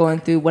 I've been going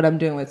through what I'm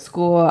doing with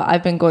school.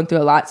 I've been going through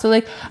a lot. So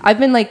like I've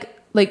been like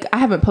I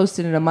haven't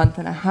posted in a month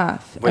and a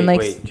half. Wait, and like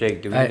wait,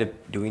 Jake.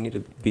 Do we need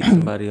to beat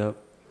somebody up?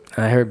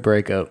 I heard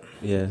breakup.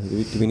 Yeah.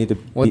 Do we need to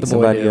What beat the boy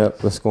somebody do?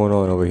 up? What's going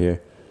on over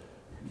here?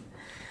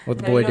 What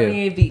the No, boy you don't do?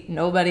 need to beat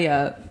nobody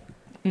up.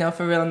 No,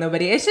 for real,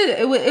 nobody.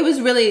 It was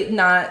really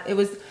not. It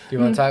was. Do you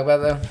want to talk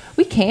about that?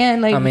 We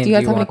can. Like, I mean, do you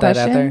guys do you have any want that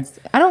out there? questions?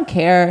 I don't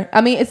care. I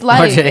mean, it's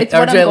life. It's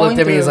what I'm RJ going looked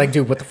at me. He's through. like,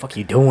 "Dude, what the fuck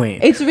you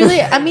doing? It's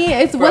really. I mean,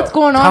 it's what's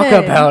going on.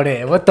 Talk about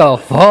it. What the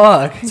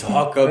fuck?"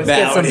 Talk Let's get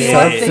about some He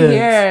wants to substance.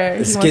 hear.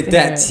 Let's He wants get to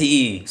that hear.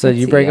 tea. So did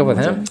you Let's break see, up with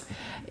I'm him?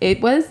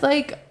 It was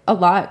like a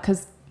lot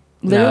because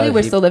literally No,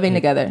 we're he- still living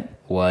together.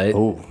 What?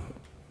 Oh.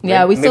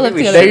 Yeah, we still live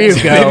Maybe we together. There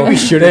you go. Maybe we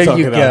shouldn't there talk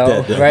you about go.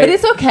 that, though. Right? But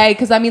it's okay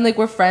because I mean, like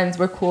we're friends,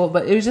 we're cool.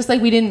 But it was just like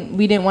we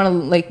didn't want to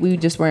like we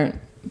just weren't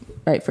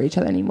right for each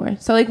other anymore.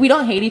 So like we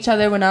don't hate each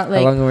other. We're not How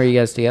like long were you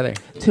guys together?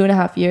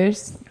 2.5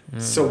 years.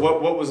 So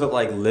what was it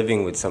like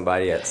living with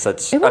somebody at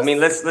such? It I was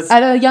mean, let's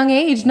at a young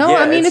age. No, Yeah,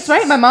 I mean it's it's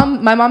right. My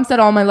mom said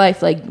all my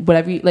life like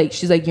whatever.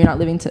 She's like you're not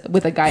living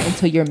with a guy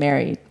until you're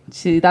married.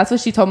 That's what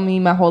she told me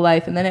my whole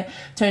life. And then it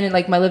turned in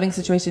like my living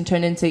situation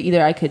turned into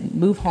either I could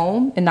move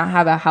home and not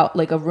have a house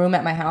like a room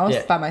at my house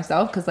Yeah. by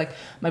myself because like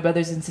my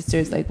brothers and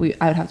sisters like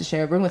I would have to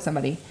share a room with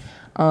somebody.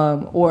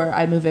 Or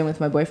I move in with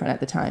my boyfriend at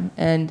the time.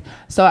 And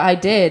so I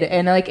did.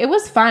 And like, it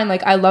was fine.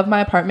 Like, I love my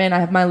apartment. I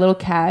have my little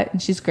cat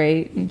and she's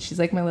great. And she's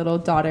like my little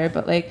daughter.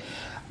 But like,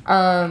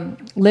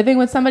 living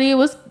with somebody, it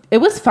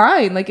was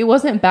fine. Like, it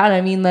wasn't bad. I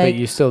mean, But like,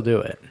 you still do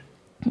it.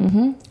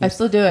 I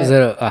still do Is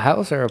it. it a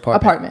house or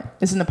apartment? Apartment.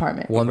 It's an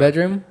apartment. One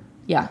bedroom?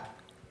 Yeah.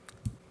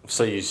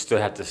 So you still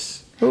have to.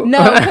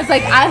 No, because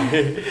like,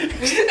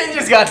 It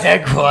just got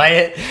that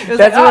quiet. was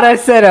That's like, what oh. I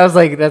said. I was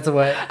like, that's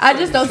what. I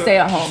just don't stay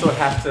at home. Still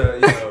have to. You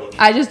know.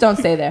 I just don't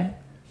stay there.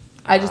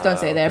 I just don't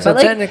stay there. So but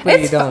like, technically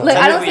it's you don't. Like,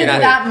 I don't Technically think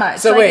you're not that much.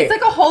 So like, wait, it's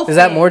like a whole is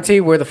that thing. more tea?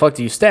 Where the fuck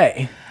do you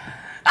stay?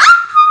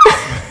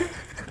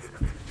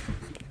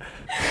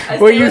 I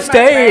Where stay you with my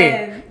staying?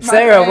 friends. My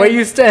Sarah, where friends.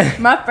 you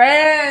staying? My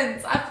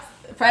friends.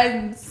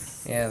 Friends.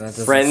 Yeah, that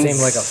doesn't Friends.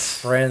 seem like a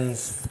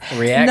friend's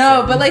reaction.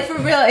 No, but like for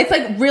real, it's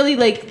like really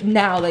like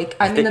now, like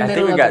I'm in the I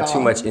middle think we of got it too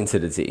all. much into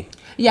the tea.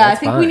 Yeah, That's I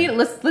think fine. we need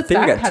let's I think we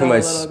backpedal got too a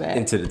much little bit.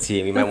 into the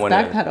tea. We might Let's want to.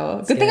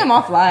 backpedal. Good thing I'm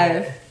off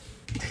live.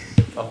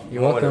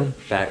 You're welcome.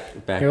 Back.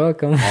 You're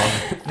welcome.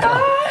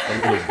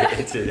 A little bit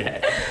into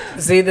that.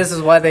 See, this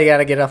is why they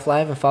gotta get off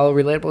live and follow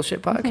Relatable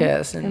Shit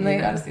Podcast. And they you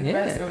know, gotta see the yeah.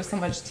 rest. There was so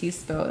much tea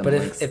spilled. But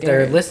I'm, if like,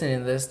 they're scared. listening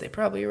to this, they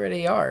probably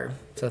already are.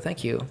 So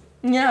thank you.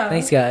 Yeah.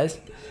 Thanks, guys.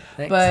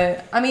 Thanks.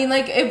 But I mean,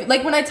 like,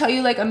 like when I tell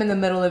you, like, I'm in the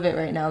middle of it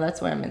right now,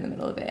 that's where I'm in the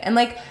middle of it, and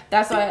like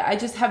that's why I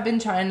just have been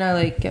trying to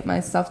like get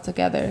myself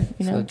together,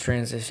 you know. So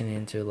transitioning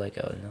into like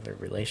another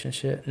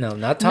relationship? No,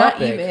 not Not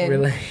topic.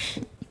 even.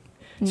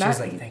 She's Not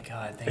like, thank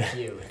God, thank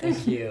you,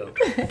 thank you.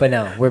 But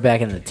no, we're back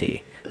in the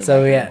tea.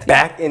 So yeah,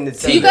 Back in the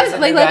So you tea. guys, Is it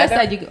like new I guy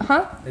said, you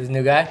there's a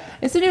new guy.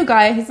 it's a new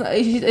guy. He's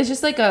it's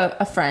just like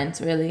a friend,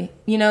 really.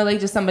 You know, like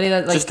just somebody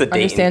that like Just the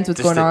dating, understands what's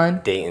just going the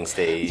on. dating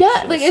stage.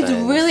 Yeah, in like a it's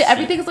sense. really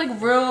everything's like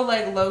real,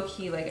 like low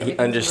key, like He everything's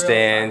real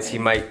understands.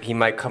 fun. He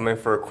might come in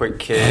for a quick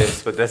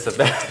kiss, but that's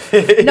about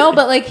it. No,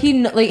 but like he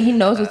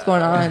knows what's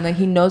going on. Like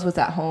he knows what's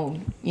at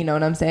home. You know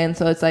what I'm saying?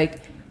 So it's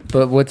like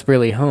But what's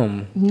really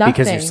home? Because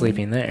you're Nothing.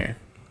 sleeping there.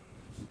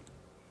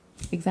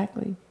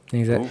 exactly.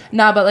 Exactly.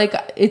 Nah, but like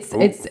it's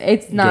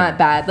not Yeah.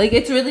 bad. Like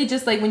it's really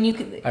just like when you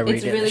can. I read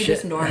It's it, really shit.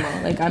 just normal.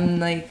 Like I'm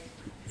like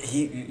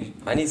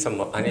I need some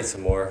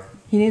more.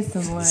 he needs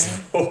some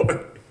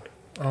more.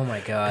 Oh my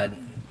God,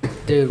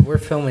 dude, we're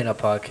filming a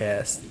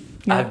podcast.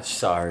 Yeah. I'm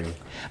sorry.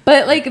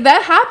 But like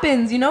that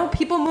happens, you know.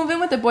 People move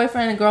in with a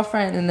boyfriend and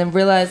girlfriend, and then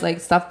realize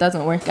like stuff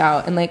doesn't work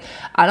out, and like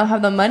I don't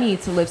have the money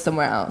to live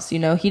somewhere else. You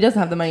know, he doesn't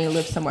have the money to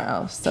live somewhere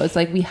else. So it's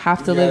like we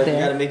have to live You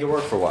gotta there. make it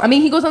work for a while. I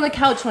mean, he goes on the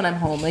couch when I'm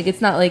home. Like it's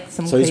not like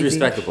some. so he's crazy-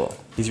 respectable.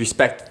 He's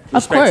course.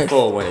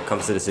 respectful when it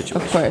comes to the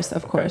situation. Of course,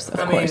 of course, of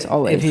I mean, course,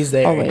 always. if he's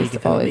there, he always, can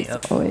fill me always,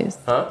 up. always.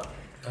 Huh?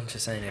 I'm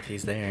just saying, if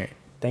he's there.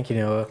 Thank you,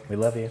 Noah. We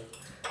love you.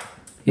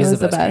 Noah's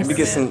the best. Let me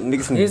get some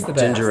He's the best.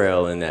 ginger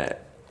ale in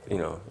that. You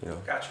know.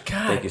 Gotcha.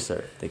 God. Thank you,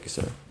 sir. Thank you,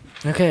 sir.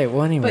 Okay.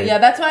 Well, anyway. But yeah,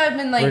 that's why I've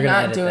been like We're gonna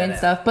not edit doing that out.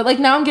 stuff. But like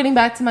now I'm getting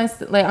back to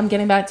I'm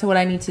getting back to what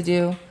I need to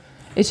do.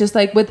 It's just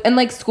like and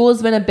like school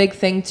has been a big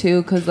thing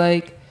too, cause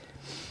like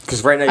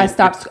Because right now I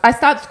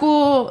stopped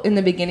school in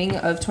the beginning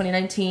of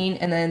 2019,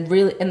 and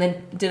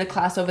then did a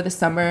class over the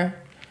summer.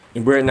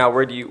 Where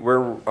were you UNC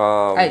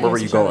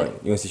going?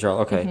 Charlotte. UNC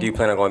Charlotte. Okay. Mm-hmm. Do you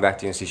plan on going back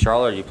to UNC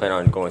Charlotte, or do you plan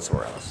on going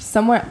somewhere else?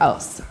 Somewhere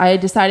else. I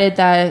decided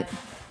that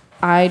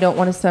I don't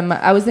want to spend.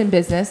 I was in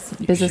business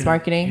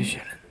marketing. You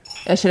shouldn't.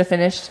 I should have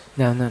finished.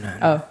 No.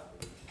 Oh,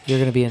 You're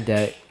gonna be in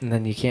debt, and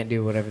then you can't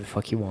do whatever the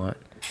fuck you want.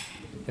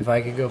 If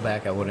I could go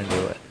back, I wouldn't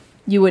do it.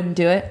 you wouldn't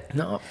do it.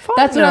 No, fuck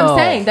That's what no. I'm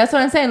saying. That's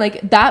what I'm saying. Like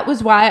that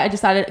was why I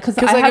decided because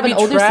I Because have could an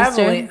be older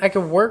traveling. sister. I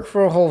could work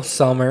for a whole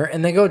summer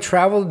and then go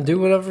travel and do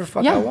whatever the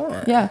fuck I Yeah,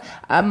 want. yeah.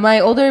 My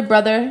older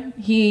brother,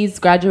 he's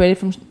graduated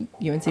from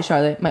UNC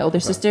Charlotte. My older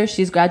sister,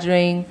 she's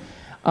graduating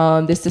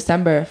this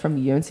December from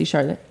UNC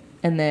Charlotte.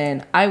 And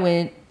then I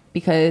went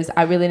because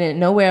I really didn't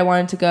know where I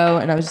wanted to go,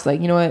 and I was just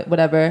like, you know what,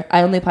 whatever.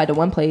 I only applied to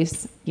one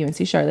place,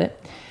 UNC Charlotte,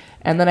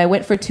 and then I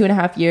went for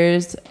 2.5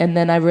 years, and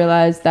then I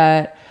realized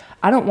that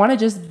I don't want to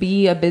just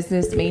be a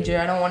business major.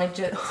 I don't want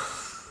to just.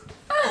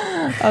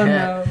 Oh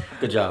no.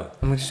 Good job.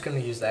 I'm just gonna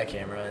use that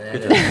camera and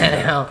edit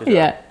that out.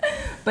 Yeah.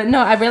 But no,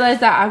 I realized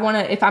that I want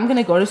to, if I'm going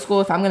to go to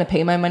school, if I'm going to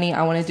pay my money,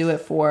 I want to do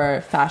it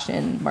for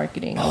fashion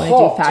marketing. I want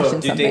to do fashion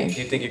do you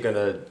something. think you're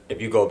gonna, if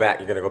you go back,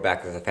 you're gonna go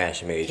back as a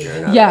fashion major?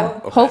 And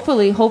Yeah, Okay.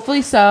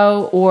 hopefully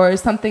so, or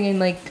something in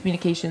like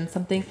communication,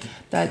 something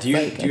that's Do you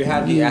like. do you I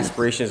have can the use.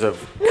 aspirations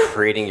of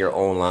creating your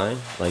own line?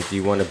 Like, do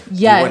you want to?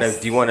 Yes.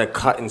 Do you want to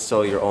cut and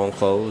sew your own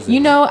clothes? You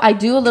know, I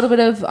do a little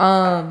bit of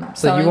So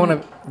sewing.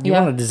 you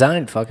want to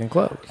design fucking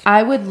clothes?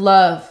 I would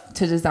love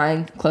to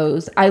design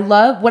clothes. I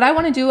love what I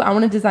want to do. I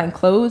want to design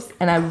clothes,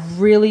 and I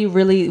really,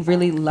 really,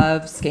 really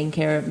love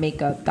skincare,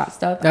 makeup, that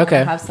stuff. I Okay.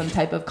 wanna have some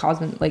type of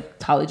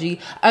cosmetology.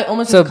 I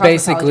almost So was a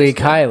basically,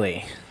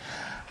 cosmetologist. Kylie.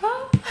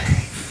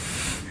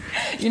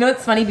 You know,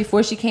 it's funny.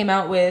 Before she came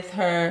out with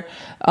her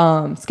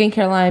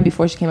skincare line,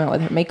 before she came out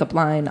with her makeup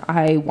line,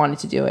 I wanted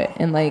to do it,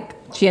 and like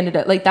she ended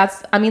up like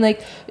that's. I mean,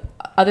 like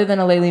other than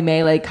Alayli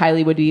May, like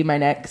Kylie would be my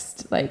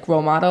next like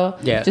role model.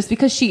 Yeah. Just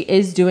because she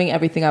is doing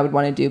everything I would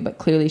want to do, but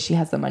clearly she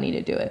has the money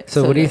to do it.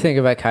 So what do you then- think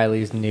about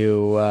Kylie's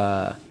new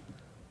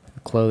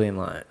clothing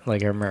line,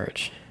 like her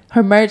merch?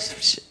 Her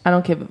merch, I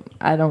don't give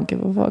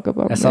a fuck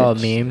about. I saw a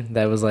merch. meme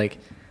that was like,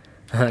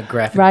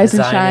 graphic Rise and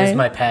design is shine.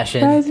 my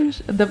passion.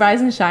 The Rise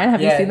and Shine. Have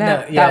you seen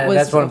that? No, yeah, that was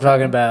that's what I'm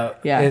talking about.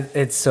 Yeah.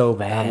 It's so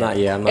bad. I'm not.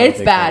 Yeah, I'm not. a It's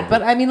big bad, fan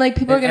but of I mean, like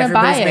people are gonna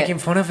buy Everybody's it. making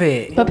fun of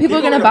it. But people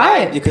are gonna buy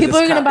it. because People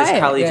are gonna buy it's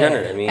it. Kylie Yeah.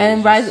 Jenner. I mean, And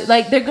it's Rise, just-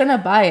 like they're gonna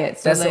buy it.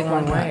 So That's like, the why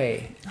only not?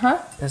 way. Huh?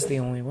 That's the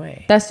only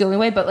way. That's the only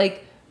way. But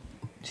like,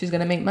 she's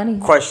gonna make money.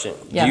 Question: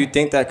 Yeah. Do you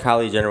think that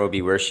Kylie Jenner would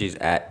be where she's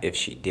at if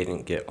she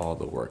didn't get all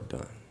the work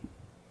done?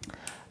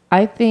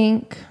 I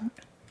think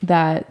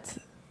that.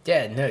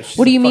 Yeah, no. She's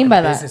What do a you mean fucking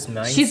by that? business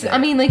mindset. She's. I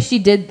mean, like she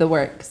did the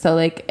work. So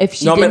like, if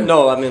she No, didn't,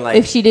 I mean like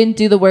if she didn't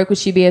do the work, would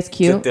she be as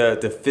cute?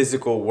 the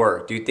physical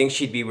work. Do you think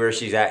she'd be where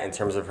she's at in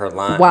terms of her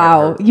line?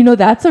 Wow, her- you know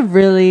that's a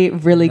really,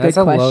 really That's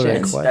good a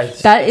loaded question. question.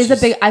 That is a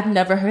It's big. just- I've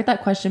never heard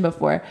that question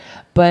before,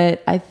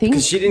 but I think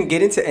Because she didn't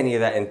get into any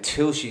of that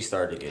until she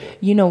started getting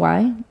you know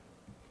why.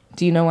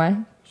 Do you know why?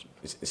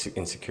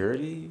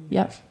 insecurity.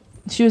 Yep.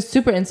 She was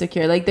super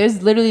insecure. Like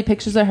there's literally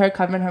pictures of her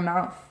covering her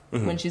mouth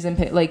when she's in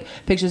like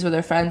pictures with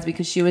her friends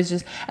because she was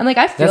just and like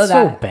I feel That's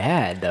that. so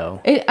bad, though.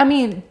 I mean, I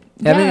mean,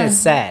 yeah. it's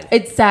sad.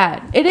 It's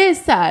sad. It is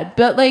sad.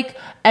 But like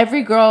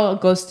every girl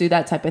goes through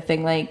that type of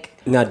thing. Like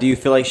Now, do you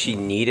feel like she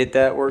needed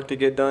that work to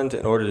get done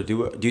in order to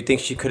do it? Do you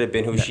think she could have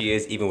been who she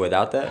is even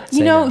without that?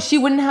 You know, no. she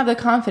wouldn't have the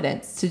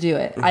confidence to do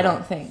it. I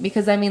don't think,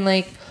 because I mean,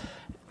 like,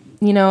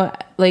 you know,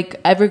 like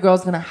every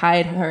girl's gonna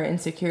hide her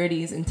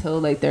insecurities until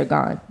like they're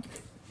gone,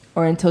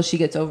 or until she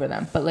gets over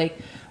them. But like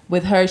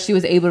with her, she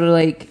was able to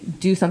like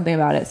do something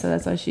about it. So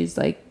that's why she's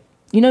like,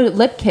 you know,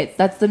 lip kits.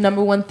 That's the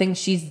number one thing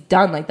she's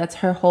done. Like that's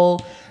her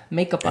whole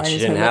makeup And line. she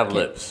is didn't her have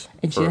lip kit. lips.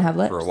 And she didn't have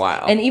lips for a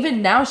while. And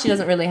even now, she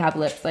doesn't really have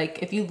lips.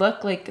 Like if you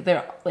look, like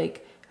they're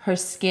like her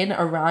skin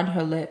around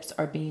her lips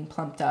are being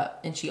plumped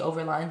up, and she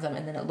overlines them,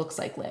 and then it looks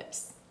like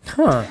lips.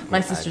 Huh. My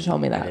sister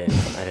told me that. I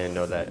didn't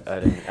know that. I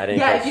didn't.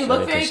 Yeah, catch- if you I look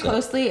didn't very catch that.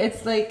 closely,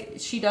 it's like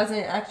she doesn't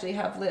actually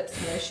have lips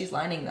where she's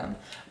lining them.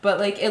 But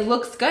like it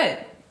looks good.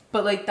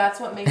 But like that's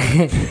what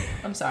makeup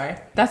I'm sorry.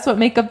 That's what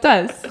makeup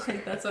does.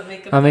 Like that's what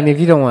makeup I mean, does. if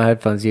you don't want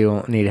headphones, you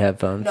don't need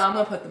headphones. No, I'm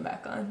gonna put them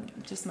back on.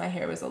 Just my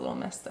hair was a little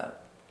messed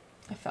up.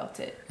 I felt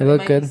it. It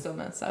looked might good. Be still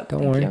messed up. Don't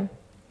Thank worry. you.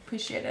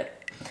 Appreciate it.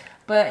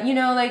 But you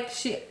know, like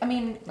I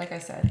mean, like I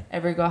said,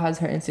 every girl has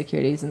her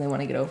insecurities and they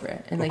want to get over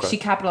it, and like Okay. she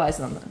capitalized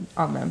on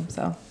them.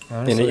 So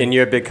Honestly. And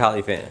you're a big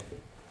Kylie fan.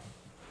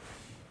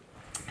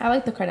 I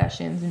like the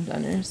Kardashians and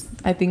Jenners.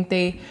 I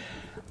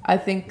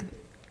think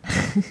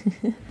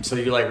So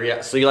you like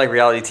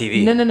reality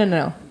TV.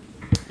 no.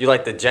 You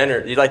like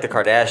the You like the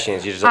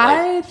Kardashians. You just don't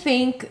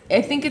like.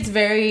 I think it's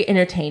very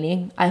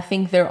entertaining. I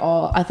think they're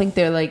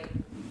like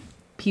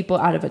people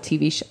out of a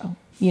TV show.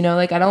 You know,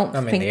 like I mean,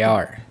 think they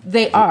are.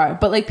 They are,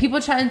 but like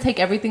people try and take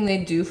everything they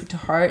do to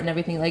heart and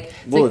everything. Like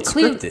Well, like it's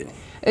clear- scripted.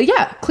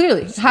 Yeah,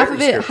 clearly half of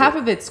very it, scripted. half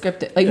of it's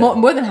scripted. Like Yeah.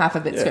 more than half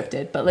of it's Yeah.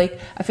 scripted. But like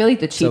I feel like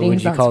the So cheating would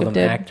is you not call scripted.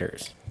 them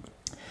actors?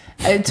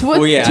 To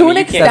Well, yeah. to I mean, an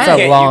you extent. can't- That's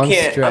a you long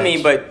can't- I mean,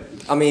 stretch. but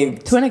I mean,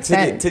 To an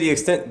extent. To the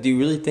extent, do you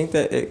really think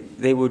that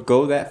they would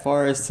go that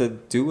far as to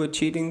do a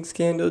cheating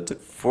scandal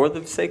for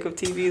the sake of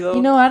TV, though?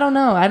 You know, I don't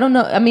know.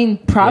 I mean,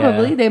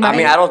 probably Yeah. they might. I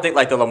mean, I don't think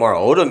like the Lamar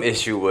Odom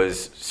issue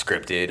was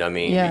scripted. I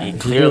mean, Yeah. he To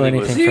do clearly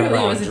was anything from on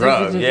wrong.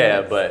 drugs. He was Yeah,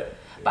 addicted to but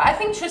But I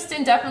think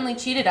Tristan definitely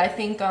cheated. I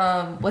think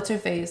what's her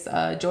face,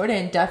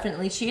 Jordan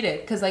definitely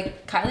cheated because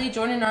like Kylie and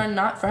Jordan are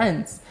not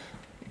friends.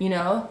 You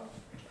know,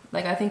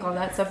 like I think all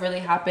that stuff really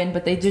happened,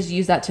 but they just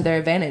use that to their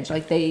advantage.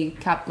 Like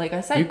like I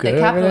You said, good they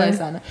over capitalized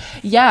there? on it.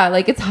 Yeah,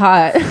 like it's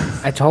hot.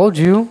 I told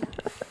you.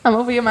 I'm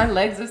over here. My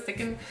legs are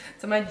sticking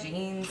to my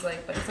jeans.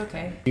 Like, but it's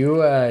okay.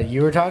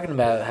 You were talking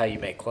about how you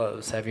make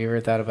clothes. Have you ever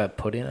thought about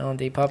putting it on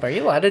Depop? Are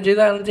you allowed to do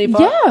that on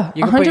Depop? Yeah,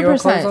 You can put your own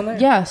clothes 100%. on there?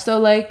 Yeah, so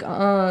like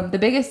the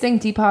biggest thing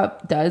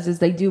Depop does is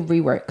they do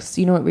reworks.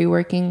 You know what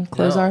reworking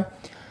clothes No. are?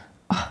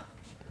 Oh,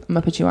 I'm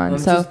gonna put you on.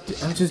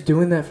 I'm just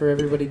doing that for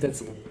everybody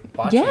that's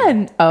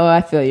watching. Oh,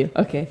 I feel you.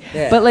 Okay,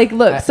 Yeah. but like,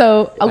 look,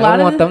 so a I lot don't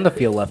of want them to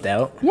feel left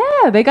out.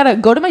 yeah, they gotta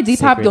go to my Depop.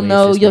 Secretly, You'll it's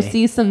know. just You'll me.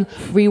 see some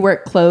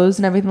rework clothes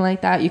and everything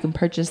like that. You can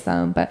purchase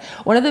them. But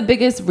one of the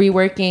biggest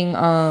reworking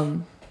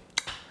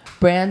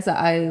brands that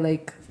I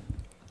like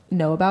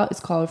know about is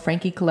called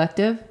Frankie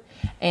Collective,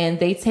 and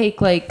they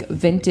take like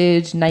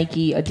vintage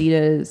Nike,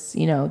 Adidas.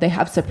 You know, they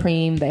have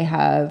Supreme. They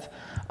have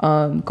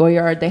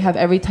Goyard. They have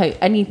every type,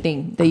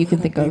 anything that you can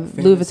think of.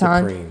 Louis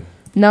Vuitton.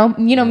 No,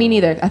 you know me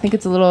neither. I think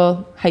it's a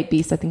little hype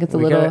beast. I think it's a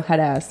We little gotta- head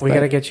ass. We but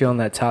gotta get you on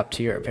that top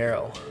tier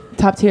apparel.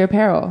 top tier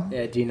apparel.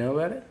 Yeah, do you know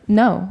about it?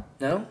 No,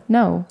 No?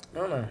 no. I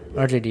don't know.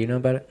 RJ, do you know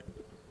about it?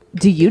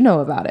 Do you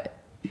know about it?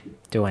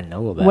 Do I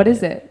know about it? What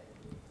is it?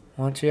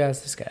 Why don't you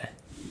ask this guy?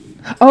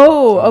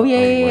 Oh, yeah, I'm yeah,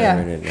 wearing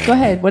yeah. it now. Go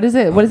ahead. What is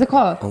it? What is it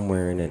called? I'm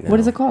wearing it now. What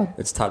is it called?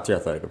 It's top tier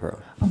athletic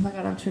apparel. Oh my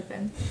god, I'm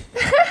tripping.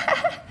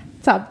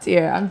 Top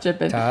tier. I'm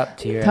tripping. Top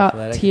tier Top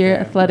athletic tier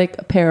apparel. athletic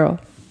apparel.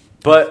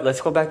 But let's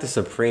go back to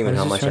Supreme and I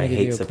how was just much I trying to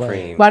give hate you a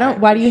play. Supreme.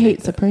 Why do you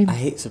hate Supreme? I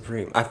hate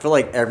Supreme. I feel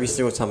like every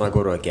single time I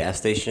go to a gas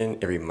station,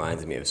 it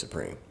reminds me of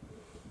Supreme.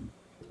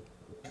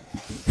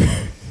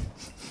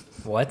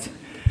 What?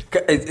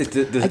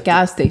 A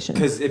gas station.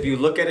 Because if you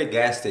look at a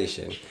gas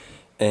station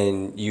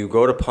and you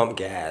go to pump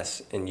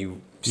gas and you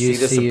You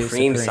see the see a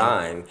Supreme Supreme.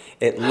 sign,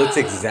 it looks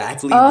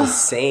exactly the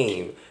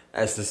same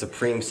as the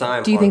Supreme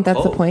sign. Do you on think that's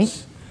the clothes.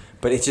 point?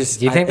 But it just.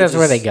 Do you think that's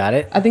where they got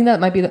it? I think that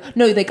might be the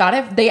no. They got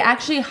it. They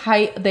actually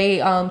they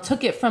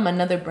took it from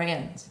another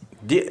brand.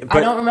 I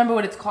don't remember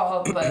what it's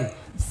called, but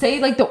say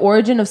like the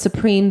origin of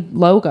Supreme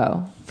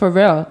logo for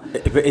real.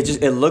 But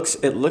it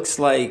looks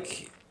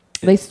like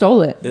They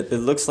stole it. it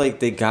looks like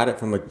they got it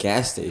from a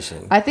gas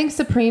station. I think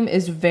Supreme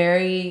is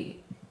very.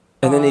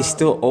 And then they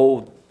steal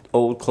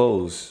old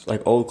clothes,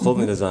 like old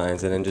clothing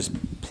designs, and then just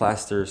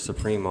plaster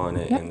Supreme on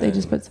it. Yep, and they then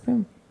just put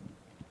Supreme.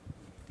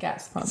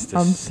 Gas pump. it's the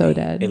I'm so same.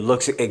 dead. It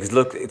looks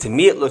to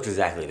me it looks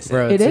exactly the same.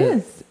 Bro, It it's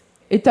is.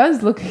 It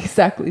does look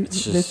exactly the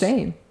just-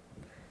 same.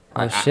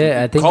 Oh shit!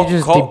 I think Call- you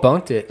just call-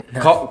 debunked it.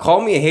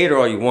 Call me a hater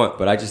all you want,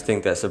 but I just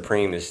think that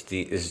Supreme is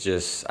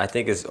just. I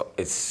think it's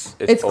It's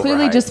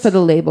clearly just overhyped. for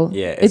the label.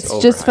 Yeah, it's it's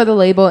just for the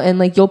label, and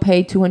like you'll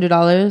pay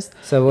 $200.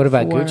 So what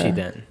about For- Gucci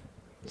then?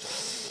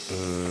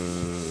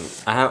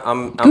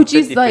 I'm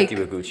Gucci's 50-50 like-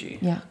 with Gucci.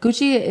 Yeah,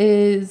 Gucci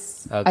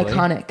is Ugly?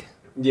 iconic.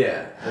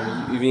 Yeah,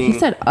 I He mean,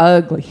 said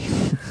ugly.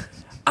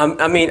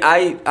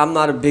 I'm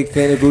not a big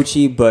fan of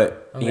Gucci,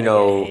 but you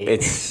know,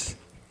 it's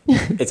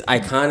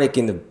iconic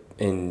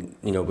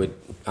but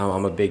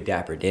I'm a big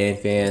Dapper Dan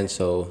fan,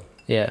 so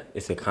Yeah.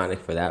 it's iconic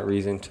for that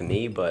reason to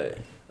me. But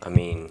I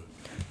mean,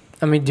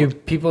 Do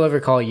people ever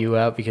call you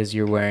out because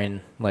you're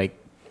wearing like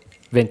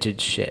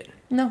vintage shit?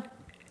 No.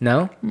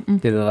 No? Do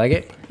they like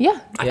it? Yeah.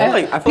 I feel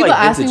like People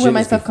ask me vintage where my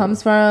is stuff before.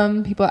 comes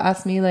from. People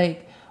ask me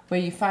like where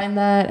you find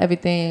that,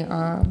 everything.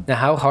 Now,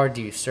 how hard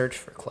do you search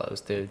for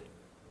clothes, dude?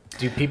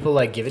 Do people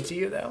like give it to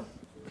you though?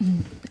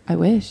 I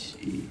wish.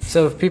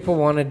 So if people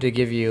wanted to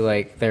give you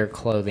like their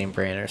clothing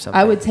brand or something,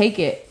 I would take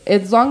it.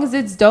 As long as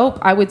it's dope,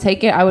 I would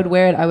take it. I would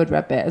wear it. I would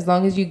rep it. As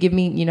long as you give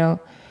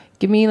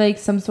me, like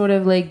some sort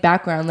of like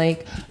background,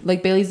 like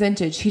Bailey's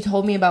Vintage. He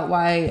told me about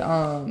why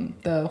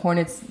the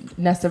Hornets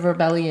Nest of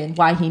Rebellion,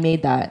 why he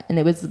made that, and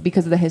it was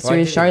because of the Why history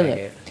did of you Charlotte. make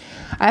it?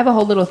 I have a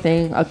whole little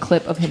thing, a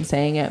clip of him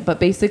saying it, but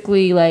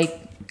basically like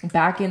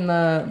back in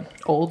the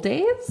old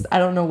days, I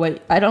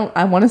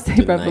want to say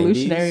The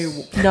revolutionary,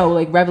 90s? no,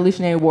 like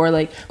Revolutionary War,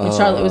 like when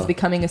Charlotte was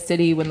becoming a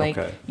city, when like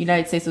Okay.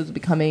 United States was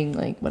becoming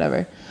like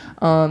whatever,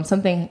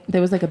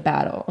 there was like a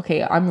battle.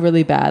 Okay, I'm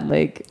really bad.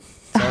 Like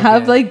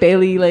have okay. like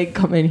Bailey like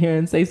come in here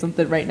and say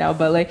something right now,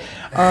 but like,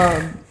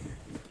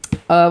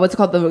 what's it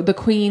called? The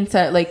Queen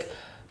said like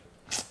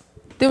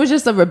there was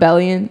just a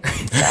rebellion.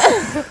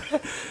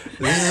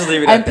 Let's just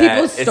leave it And at that.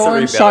 people It's a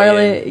stormed rebellion.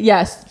 Charlotte.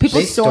 Yes, people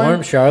They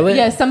stormed Charlotte?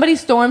 Yeah, somebody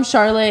stormed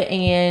Charlotte,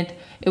 and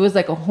it was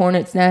like a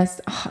hornet's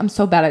nest. Ugh, I'm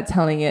so bad at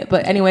telling it,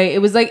 but anyway, it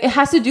was like it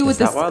has to do with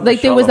that this. why the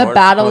Like there was a Charlotte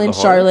battle Hornets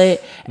in called the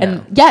Hornets? Charlotte, and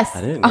No. yes,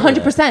 I didn't know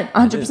 100%, that.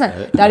 100%.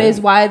 I That is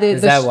didn't- why the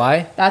Is that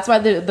why? That's why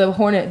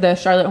the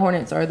Charlotte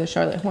Hornets are the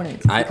Charlotte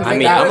Hornets. because I of mean,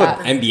 that I'm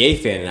battle. an NBA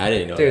fan, and I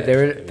didn't know Dude,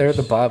 that. they were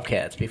the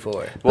Bobcats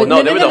before. Well, But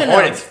no, they were the no.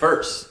 Hornets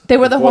first. They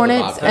were the before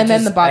Hornets, Bobcats. and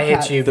then the I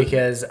Bobcats. hate you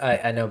because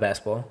I know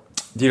basketball.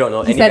 You don't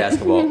know any said-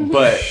 basketball,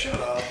 but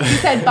He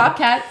said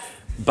Bobcats.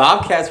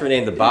 Bobcats were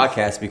named the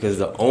Bobcats because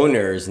the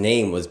owner's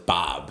name was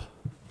Bob.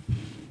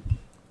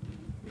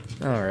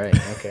 All right,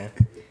 okay.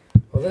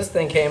 Well, this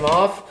thing came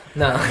off.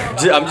 No,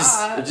 I'm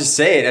just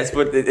saying that's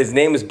what his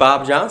name is.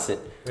 Bob Johnson.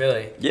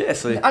 really. Yeah,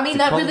 so I mean, they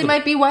that called really them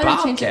might be why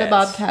they changed it to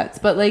Bobcats. Bobcats,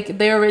 but like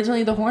they're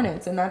originally the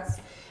Hornets, and that's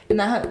the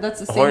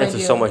same Hornets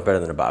idea. are so much better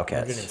than the We're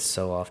getting Bobcats.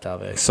 so off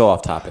topic. So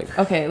off topic.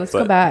 Okay, let's go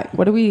But- back.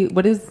 What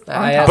is on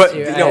I top? asked But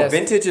you- you I know, asked-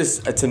 vintage is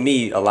to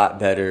me a lot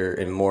better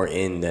and more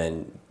in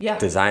than Yeah.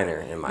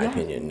 designer, in my Yeah.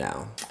 opinion.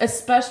 Now,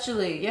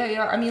 Especially,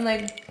 yeah. I mean,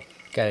 like,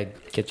 Gotta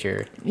get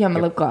your. yeah, my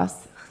lip gloss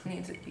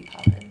needs to be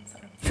popping.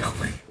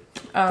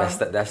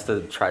 So. that's the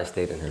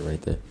tri-state in her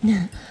right there.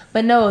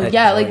 But no, That's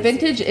yeah, like crazy.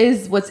 vintage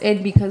is what's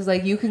in because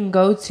like you can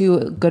go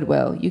to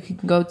Goodwill, you can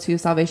go to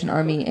Salvation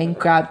Army and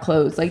grab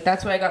clothes. Like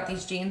that's where I got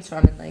these jeans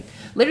from. And like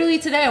literally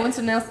today I went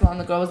to the nail salon.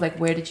 The girl was like,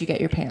 "Where did you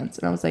get your pants?"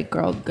 And I was like,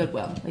 "Girl,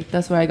 Goodwill." Like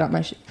that's where I got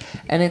my shit.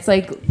 And it's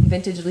like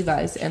vintage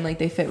Levi's, and like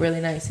they fit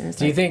really nice. And it's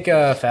Do you like, think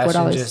fashion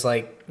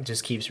 $4.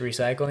 just keeps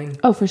recycling?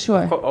 Oh, for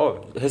sure,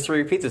 Oh,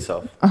 history repeats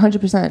itself.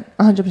 100%,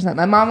 100%.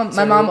 My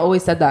mom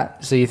always said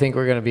that. So you think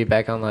we're gonna be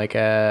back on like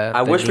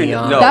I wish we knew-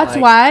 no. That's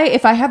why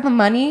if I had the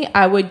money,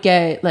 I would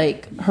get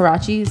like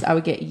Hirachis, I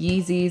would get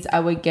Yeezys,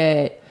 I would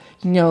get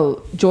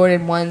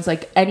Jordan 1s,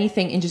 like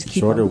anything, and just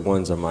keep Jordan them.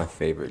 ones are my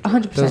favorite.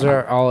 100%. Those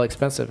are all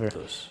expensive.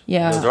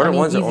 Yeah, The Jordan I mean,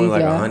 ones are only Yeezys,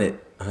 like yeah. 100,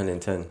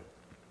 110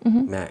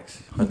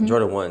 max.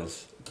 Jordan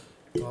ones.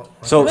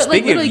 So But, like, speaking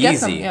of literally get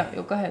some. Yeezy, Yeah,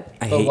 go ahead.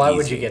 I But hate why Yeezy.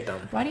 would you get them?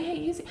 Why do you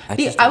hate Yeezy? I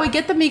just I don't- would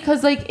get them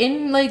because like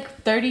in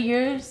like 30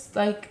 years,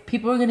 like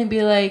people are gonna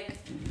be like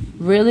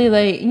really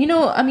like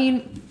I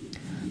mean,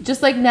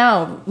 just like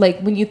now, like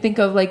when you think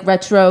of like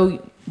retro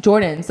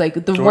Jordans, like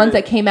the Jordan- ones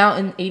that came out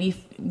in 80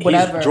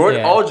 whatever.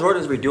 Jordan, Yeah. all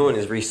Jordans we're doing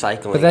is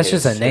recycling. But that's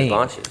his- just a his name.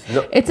 launches.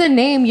 No, It's a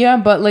name, yeah,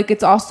 but like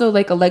it's also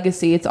like a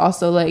legacy. It's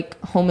also like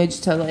homage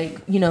to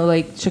like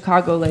like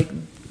Chicago, like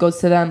goes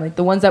to them. Like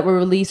the ones that were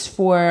released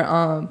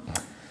for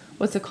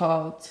what's it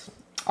called?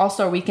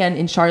 All-Star Weekend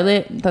in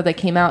Charlotte that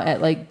came out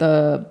at like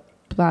the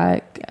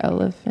Black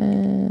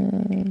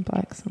Elephant,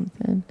 Black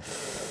something.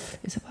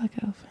 Is it Black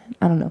Elephant?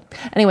 I don't know.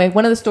 Anyway,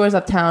 one of the stores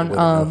uptown.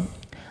 Wouldn't know.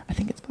 I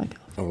think it's Black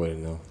Elephant. I wouldn't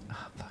know.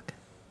 Fuck.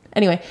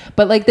 Anyway,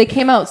 but like they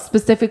came out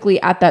specifically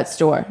at that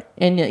store,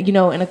 and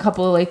in a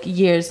couple of like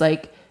years,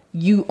 like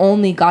you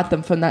only got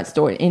them from that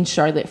store in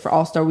Charlotte for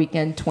All-Star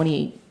Weekend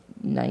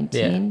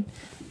 2019.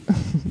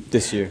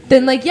 This year.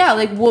 Then like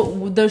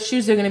those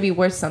shoes are gonna be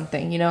worth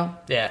something,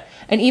 Yeah.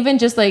 and even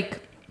just like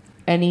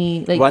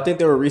any like Well, I think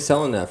they were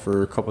reselling that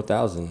for a couple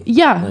thousand.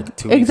 yeah, like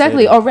 2 weeks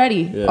exactly in.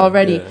 already,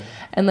 Yeah.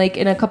 and like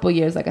in a couple of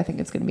years, like I think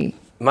it's gonna be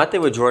My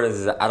thing with Jordans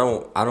is that I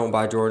don't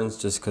buy Jordans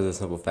just because of the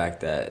simple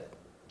fact that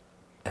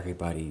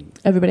everybody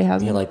everybody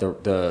has them. like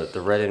the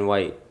red and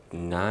white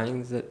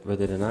nines that were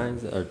they the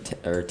nines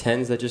or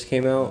tens that just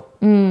came out.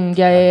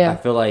 Yeah.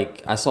 I feel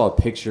like I saw a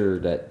picture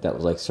that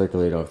was like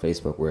circulated on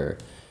Facebook where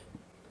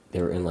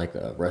they were in like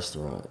a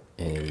restaurant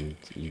and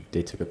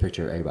they took a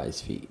picture of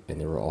everybody's feet and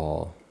they were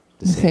all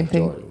the Same same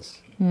thing. Jordans.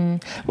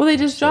 Well, they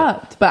just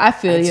dropped, but I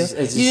feel you.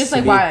 It's You just to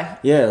like me- why?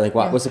 Yeah, like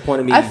why, what's the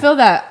point of me? I feel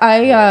that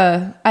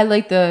I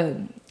like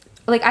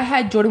like I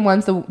had Jordan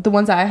 1s. The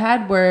ones I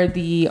had were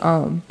the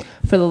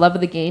for the love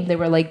of the game. They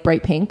were like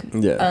bright pink.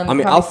 Yeah, I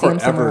mean, probably see them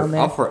somewhere on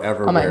there. I'll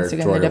forever On my wear Instagram,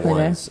 they're Jordan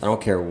definitely ones. I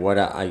don't care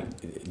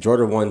what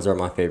Jordan ones are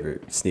my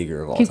favorite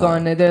sneaker of all Keep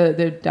time. going.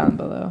 They're down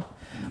below,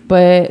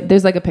 but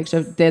there's like a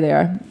picture. There they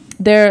are.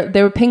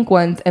 They were pink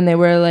ones, and they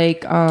were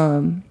like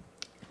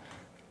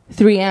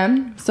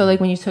 3M. So like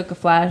when you took a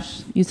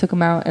flash, you took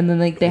them out, and then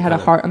like they had a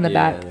heart on the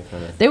back.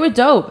 They were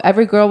dope.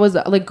 Every girl was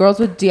like, girls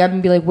would DM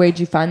and be like, "Where'd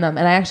you find them?"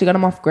 And I actually got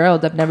them off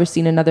Grailed. I've never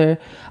seen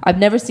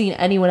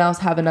anyone else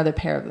have another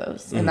pair of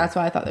those, and that's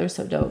why I thought they were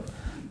so dope.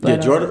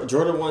 But,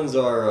 Jordan ones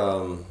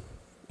are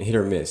hit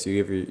or miss.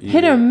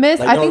 Hit or miss?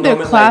 Like, I think they're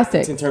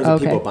classic. Like, in terms of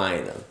people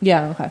buying them.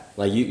 Yeah. Okay.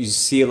 Like you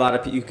see a lot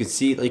of people. You could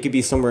see like you could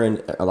be somewhere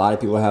and a lot of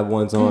people have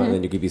ones on, and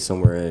then you could be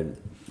somewhere and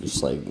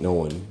just like no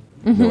one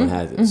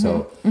has it.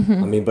 So I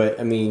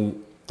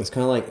mean, it's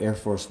kind of like Air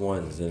Force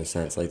Ones in a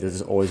sense. Like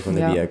there's always going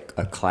to be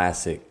a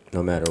classic,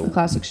 no matter a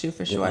classic shoe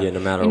for sure. Yeah, no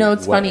matter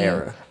it's what funny.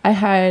 era. I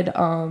had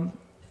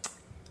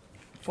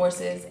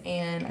Forces,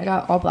 and I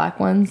got all black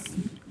ones,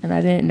 and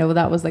I didn't know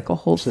that was like a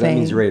whole So thing. that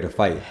means you're ready to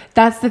fight.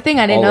 That's the thing.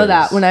 I didn't know that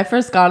Always. when I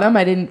first got them.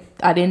 I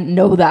didn't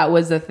know that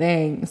was a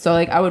thing. So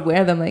like I would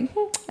wear them like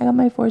I got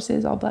my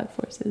Forces, all black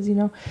Forces,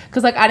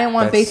 because like I didn't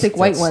want basic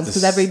white ones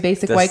because every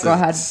basic white girl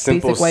had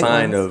simple basic white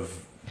sign ones. of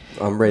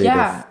I'm ready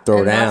to throw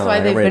and down. that's why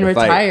I'm they've ready been to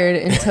fight. retired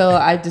until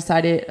I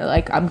decided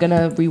like I'm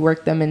gonna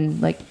rework them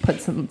and like put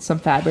some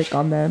fabric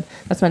on them.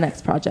 That's my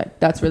next project.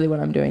 That's really what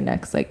I'm doing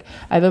next. Like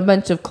I have a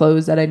bunch of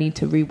clothes that I need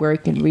to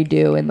rework and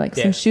redo, and like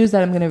some shoes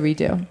that I'm gonna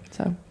redo.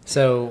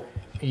 So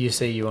you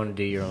say you want to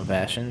do your own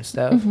fashion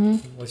stuff.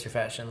 Mm-hmm. What's your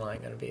fashion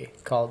line gonna be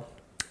called?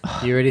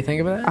 You already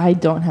think about that? I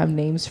don't have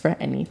names for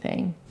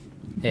anything.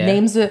 Yeah.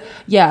 Names,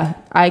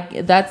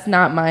 that's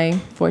not my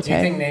forte. Do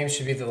you think names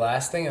should be the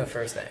last thing or the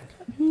first thing?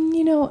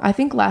 I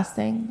think last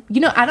thing. I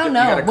don't You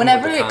know. gotta come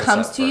Whenever with the it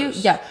comes concept to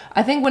first. you,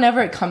 I think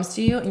whenever it comes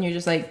to you and you're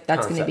just like,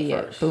 that's going to Concept be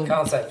first. it. Boom.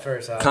 Concept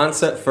first.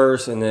 Concept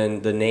first, and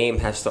then the name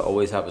has to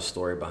always have a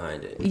story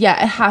behind it.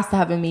 Yeah, it has to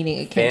have a meaning.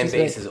 It can't Fan just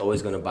base be is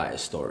always going to buy a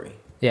story.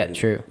 Yeah, And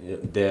true.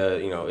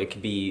 it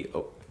could be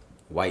a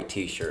white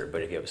T-shirt,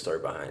 but if you have a story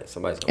behind it,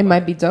 somebody's going to it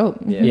might be dope.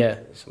 Yeah.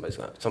 somebody's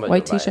White gonna buy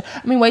t-shirt. it.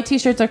 I mean, white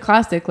t-shirts are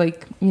classic.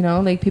 Like,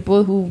 like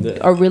people who Yeah.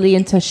 are really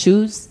into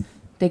shoes,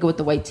 they go with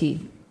the white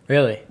tee.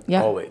 Really?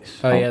 Yeah. Always.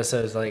 Oh yeah, so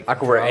it's like I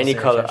could wear any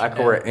color. I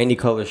could wear any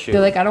color shoe. They're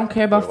like, I don't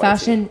care about Wear white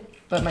fashion,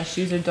 but my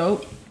shoes are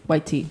dope.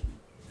 White tee.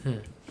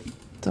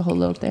 It's a whole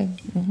little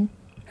thing.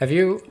 Have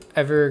you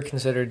ever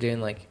considered doing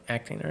like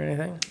acting or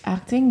anything?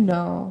 Acting?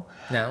 No.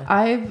 No.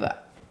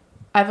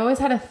 I've always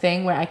had a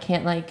thing where I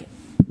can't like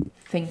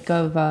think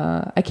of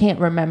I can't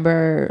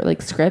remember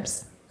like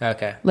scripts.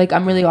 Okay. Like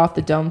I'm really off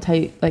the dome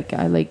type. Like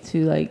I like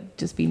to like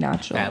just be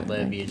natural. Ad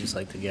lib, Like, you just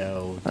like to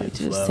go. I like do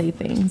to just flow. say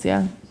things.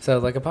 Yeah. So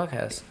like a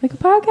podcast. Like a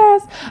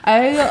podcast.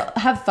 I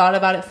have thought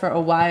about it for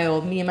a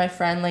while. Me and my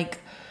friend, like,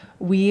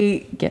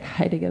 we get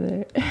high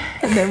together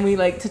and then we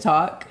like to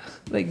talk.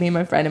 Like me and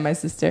my friend and my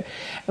sister,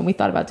 and we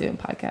thought about doing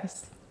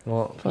podcasts.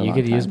 Well, For a you long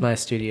could use time. my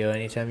studio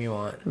anytime you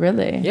want.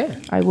 Really? Yeah.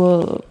 I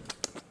will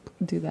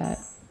do that.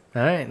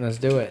 All right, let's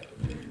do it.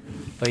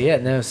 But yeah,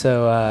 no.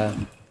 So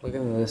look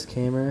at this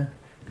camera.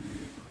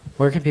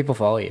 Where can people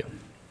follow you?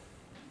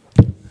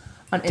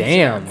 On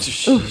Damn.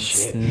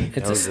 Instagram.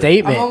 It's a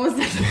statement. I'm almost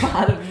at the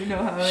bottom. You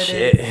know how it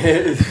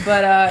is. Shit.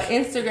 But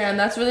Instagram,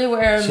 that's really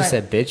where She my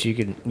said, "Bitch,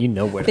 you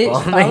know where to bitch,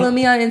 follow follow me."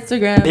 me on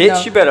Instagram. Bitch,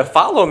 No. you better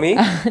follow me.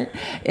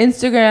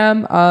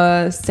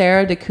 Instagram,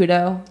 Sarah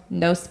DeCudo,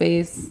 no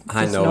space,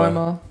 Hi, just Noah.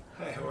 normal.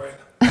 Hey, how are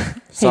you?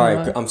 Sorry,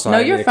 Noah. I'm sorry. No,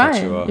 I you're didn't cut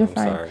fine. you off. You're I'm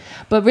fine. sorry.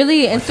 But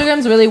really,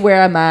 Instagram's really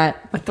where I'm at.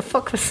 What the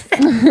fuck was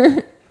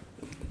that?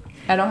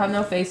 I don't have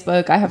no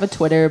Facebook. I have a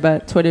Twitter,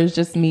 but Twitter's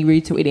just me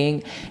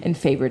retweeting and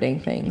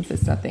favoriting things.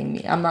 It's nothing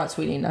me. I'm not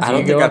tweeting I nothing. don't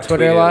You think go I've on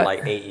Twitter tweeted a lot? in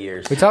like 8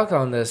 years. We talked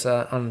on this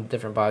on a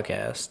different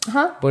podcast.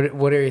 Huh?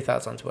 What are your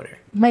thoughts on Twitter?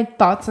 My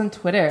thoughts on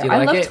Twitter. Do you I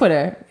like love it?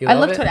 Twitter. You I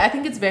love love it? Twitter. I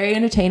think it's very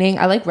entertaining.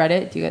 I like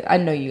Reddit. Do you guys? I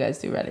know you guys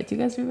do Reddit. Do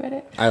you guys do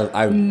Reddit?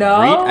 I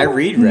No.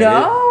 read Reddit.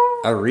 No.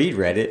 I read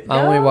Reddit.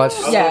 I only watch.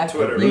 I Yeah, love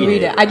Twitter. you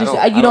read it. I just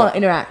I you don't don't-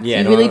 interact. Yeah,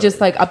 you no, really I- just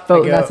like I upvote,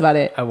 and go- that's about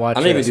it. I watch. I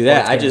don't even do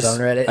that. I sports games just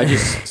on Reddit. I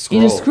just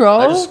scroll. You just scroll?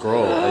 I just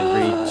scroll.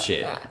 I read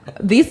shit.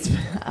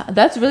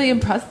 That's really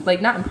impressive.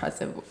 Like not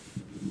impressive.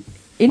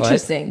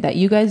 Interesting that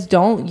you guys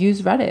don't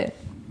use Reddit.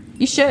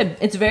 You should.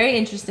 It's very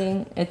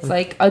interesting. It's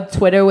like a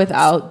Twitter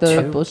without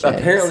the bullshit.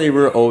 Apparently,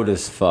 we're old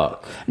as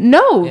fuck.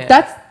 No, Yeah.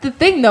 that's the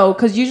thing though,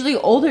 because usually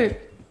older.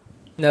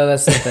 No,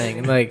 that's the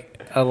thing. Like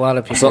a lot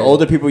of people. So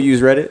older people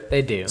use Reddit.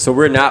 They do. So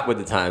we're not with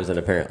the times, then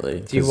apparently.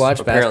 Do you 'Cause watch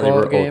apparently basketball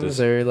we're old games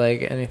as- or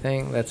like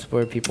anything? That's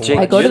where people. Jake,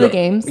 I watch. go to you're the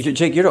games.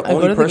 Jake, you're the I go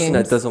only to the person that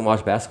games. doesn't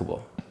watch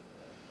basketball.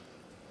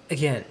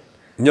 Again.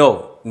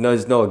 No,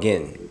 there's no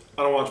again.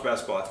 I don't watch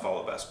basketball. I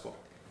follow basketball.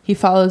 He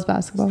follows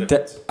basketball.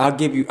 I'll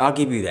give you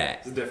that.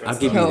 It's a difference. I'll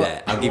give No. you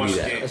that. I I'll don't give watch you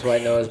the that. game. That's why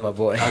Noah's my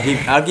boy. I'll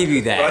give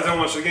you But I that. don't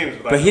watch the games.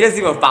 But he doesn't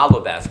even follow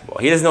basketball.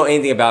 He doesn't know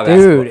anything about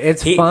Dude, basketball.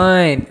 it's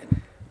fine.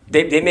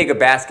 They make a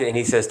basket and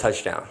he says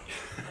touchdown.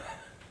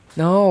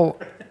 No.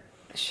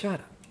 Shut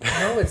up.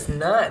 No, it's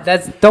not.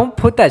 Don't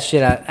put that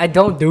shit out. I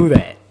don't do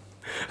that.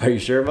 Are you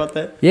sure about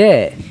that?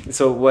 Yeah.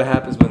 So what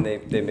happens when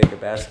they make a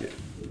basket?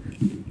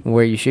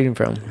 Where are you shooting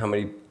from? How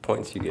many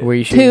points you get? Where are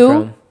you shooting 2,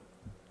 from?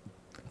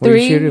 Where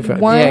 3, you shooting from?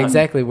 1. Yeah,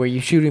 exactly. Where you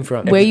shooting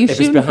from? Where you if it's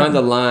shooting behind from?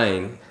 the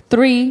line.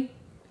 3.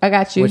 I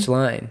got you. Which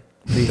line?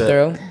 Free The-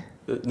 throw?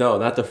 No,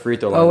 not the free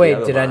throw line. Oh the wait,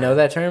 other did I line. know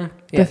that term?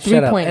 The Yeah,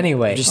 shut up. 3-point.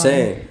 Anyway, I'm just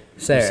saying.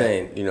 Sarah. I'm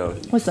saying, you know,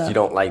 What's up? you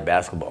don't like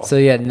basketball. So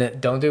yeah,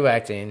 don't do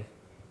acting.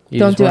 You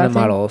Don't just do want acting? to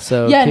model.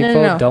 So Yeah, no,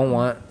 people no. don't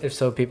want. If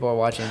so, people are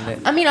watching it.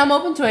 I mean, I'm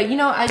open to it. You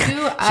know, I do. She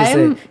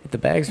I'm. said, "If the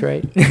bag's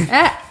right."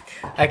 eh,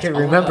 I can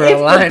remember If a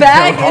the line.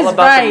 bag from- all is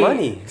about right. the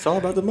money. It's all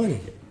about the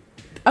money.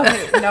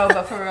 Okay, no,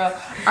 but for real.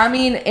 I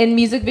mean, in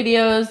music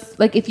videos,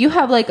 like if you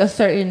have like a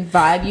certain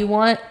vibe you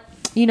want,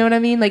 you know what I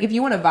mean? Like if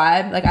you want a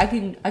vibe, like I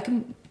can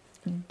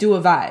do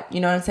a vibe. You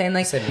know what I'm saying?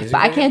 Like, said music but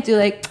I video? can't do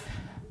like,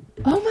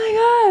 oh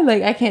my god,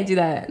 like I can't do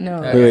that. No.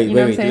 Wait, you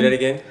know what I'm do saying? that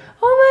again.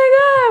 Oh my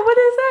god, what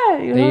is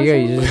that? You know There what you go.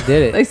 I'm You saying? just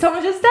did it. Like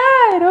someone just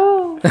died.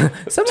 Oh,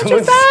 someone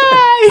Someone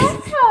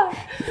just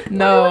died.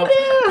 No,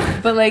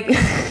 but like,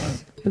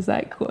 was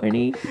that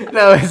corny?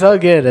 No, it's all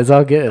good. It's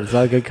all good. It's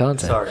all good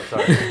content. Sorry.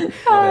 My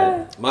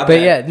bad. My But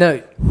bad. yeah,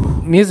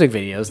 no, music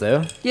videos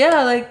though.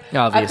 Yeah, like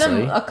Obviously.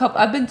 I've done a couple.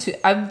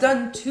 I've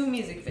done 2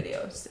 music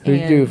videos. Who'd you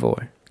and- do it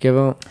for? Give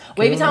them.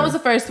 Wavy Town was the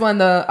first one.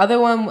 The other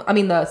one, I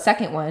mean, the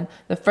second one.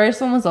 The first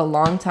one was a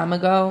long time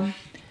ago.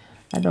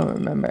 I don't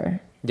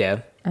remember. Yeah.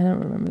 I don't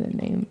remember the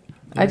name.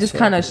 I just shit.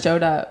 kind of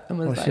showed up and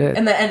was Oh, like, shit.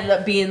 and then ended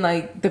up being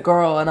like the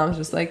girl, and I was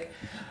just like,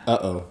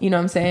 Uh-oh. you know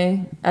what I'm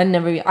saying? I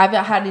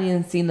hadn't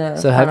even seen the.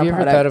 So have final you ever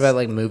product. thought about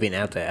like moving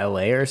out to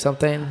LA or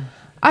something?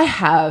 I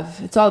have.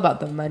 It's all about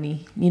the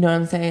money. You know what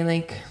I'm saying?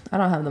 Like, I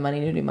don't have the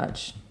money to do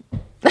much.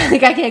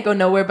 Like, I can't go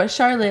nowhere but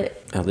Charlotte.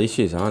 At least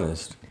she's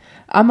honest.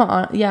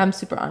 I'm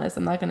super honest.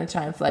 I'm not gonna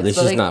try and flex. At least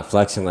but she's like, not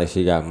flexing like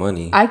she got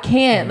money. I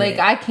can't. Like,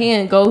 I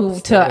can't go to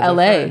with a LA.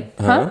 friend.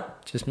 Huh?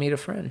 Just meet a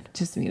friend.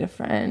 Just meet a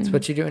friend. That's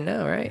what you're doing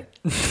now, right?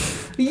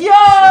 Yo,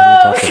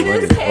 Talking money.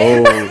 this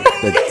hand-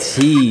 Oh, the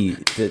tea.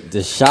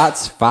 The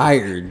shots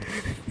fired.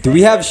 Do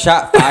we have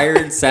shot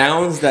fired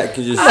sounds that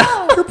could just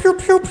pew, pew,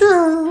 pew,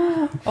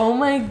 pew? Oh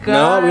my god.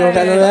 No, we don't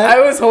got none of that.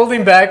 I was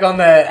holding back on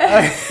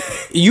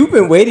that. You've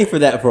been waiting for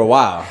that for a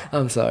while.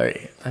 I'm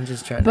sorry. I'm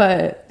just trying.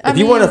 But If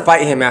you want to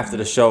fight him after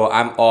the show,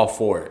 I'm all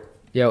for it.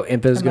 Yo,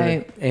 Impo's I gonna.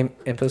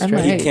 might. Impo's I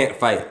trying. He might. can't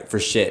fight for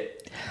shit.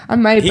 I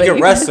might. He but can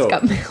you guys wrestle.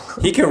 got me-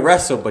 He can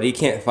wrestle, but he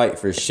can't fight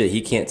for shit.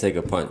 He can't take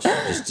a punch.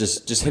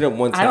 Just hit him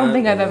one time. I don't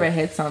think I've and- ever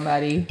hit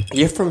somebody.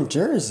 You're from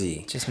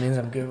Jersey. Just means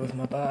I'm good with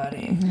my body.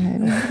 I don't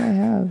think I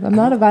have. I'm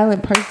not a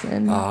violent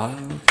person. Ah,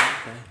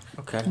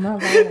 okay. I'm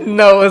not violent.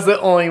 No, was the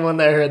only one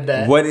that heard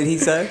that. What did he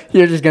say?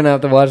 You're just gonna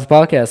have to watch the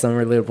podcast on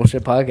Relatable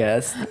Shit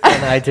Podcast on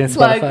iTunes,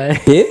 Plug. Spotify.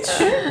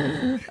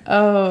 Bitch.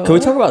 Oh. Can we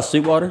talk about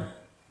Sweetwater?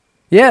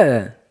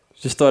 Yeah.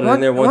 Just throw it Why-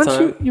 in there why one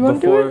don't time you wanna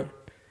do before. it?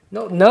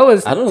 No,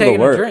 Noah's I don't know taking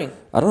the a word. drink.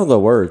 I don't know the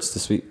words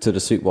to the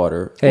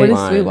Sweetwater. Hey. What is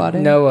line. Sweetwater?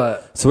 Noah.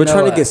 So we're trying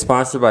to Noah. get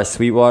sponsored by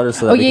Sweetwater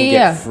so that Oh, we can yeah, get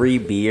yeah. free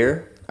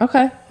beer.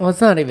 Okay. Well,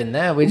 it's not even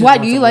that. We just Why,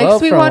 want do you some like love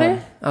from Sweetwater?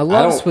 them. I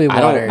love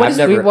Sweetwater. What is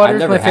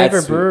Sweetwater's my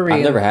favorite brewery.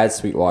 I've never had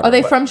Sweetwater. Are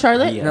they but- from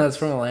Charlotte? Yeah. No, it's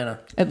from Atlanta.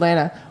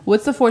 Atlanta.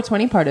 What's the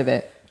 420 part of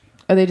it?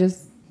 Are they just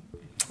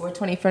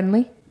 420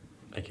 friendly?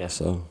 I guess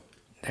so.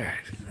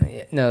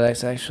 No,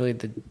 that's actually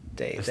the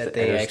day That's that the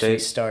they actually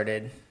interstate?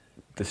 started.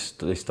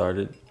 They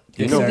started.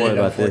 You They know more started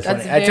on about this.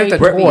 420. That's I took the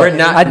very tour. We're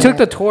not- I took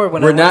the tour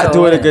when I We're went not to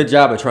doing a Atlanta. good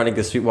job of trying to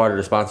get Sweetwater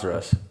to sponsor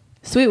us.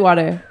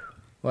 Sweetwater.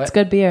 What? It's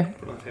good beer.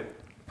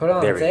 Put it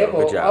on There the we go. table.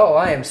 Good job. Oh,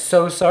 I am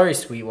so sorry,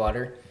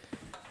 Sweetwater.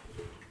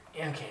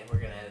 Yeah, okay, we're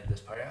gonna edit this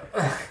part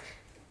out.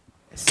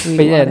 Sweetwater.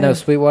 But yeah, no,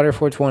 Sweetwater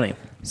 420,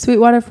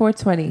 Sweetwater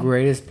 420.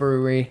 greatest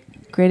brewery.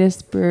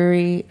 Greatest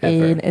brewery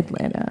Ever. in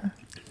Atlanta.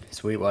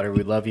 Sweetwater,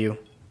 we love you.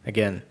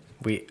 Again,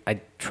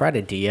 I try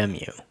to DM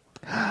you.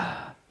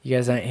 You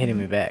guys aren't hitting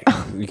me back.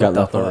 You got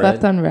left on red.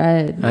 Left on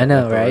red. I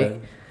know, Left on right?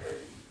 red.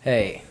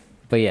 Hey,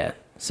 but yeah.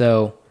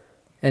 So,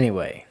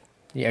 anyway,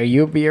 are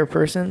you a beer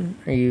person?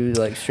 Are you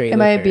like straight?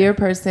 Am I a liquor? beer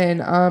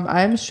person?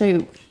 I'm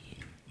straight.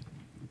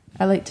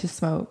 I like to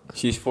smoke.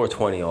 She's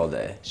 420 all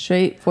day.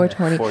 Straight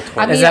 420.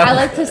 420. I mean, Is that- I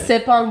like to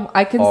sip on.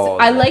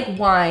 All I day. like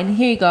wine.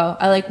 Here you go.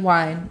 I like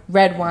wine.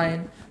 Red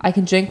wine. I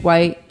can drink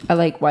white. I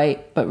like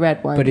white, but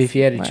red wine. But if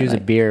you had to what I choose a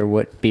like. beer,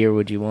 what beer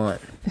would you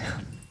want?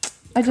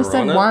 I just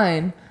said Corona?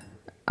 wine.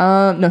 No,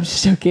 I'm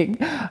just joking.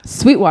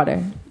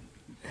 Sweetwater,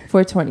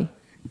 420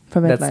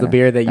 from Atlanta. That's the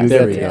beer that you There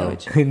go we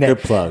to. go. No,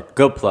 Good plug.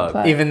 Good plug.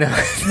 Plug. Even though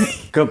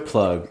Good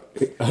plug.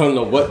 I don't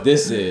know what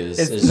this is.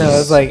 It's- no,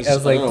 it's like- I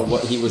it's like- don't know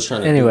what he was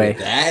trying to Anyway, do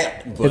with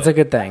that, but it's a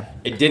good thing.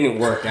 it didn't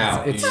work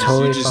out. It's you,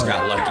 totally you just fine.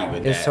 got lucky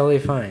with It's that. totally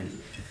fine.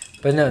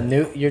 But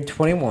no, you're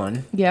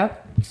 21. Yeah.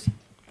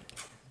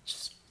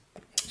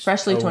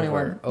 Freshly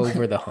 21.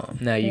 Over the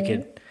hump. Now you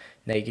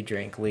could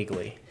drink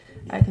legally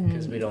I can.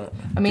 because we don't.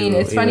 I mean, do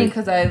it's funny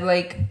illegal- because I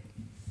like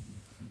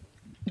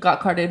got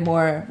carded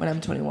more when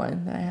I'm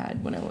 21 than I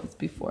had when I was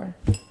before.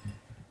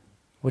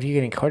 What are you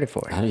getting carded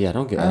for? I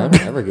don't get. I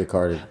don't ever get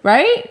carded.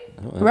 Right?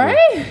 don't ever-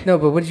 Right? No,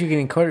 but what are you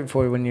getting carded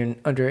for when you're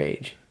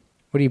underage?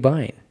 What are you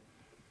buying?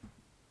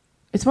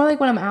 It's more like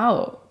when I'm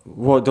out.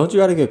 Well, don't you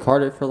got to get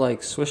carded for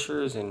like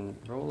Swishers and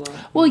roll up?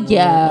 Well,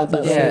 yeah,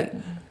 but Yeah. like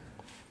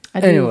I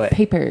do Anyway.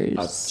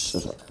 papers.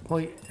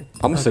 Well,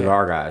 I'm a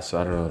cigar guy,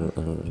 so I don't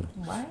know.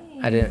 Why?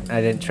 I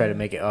didn't try to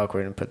make it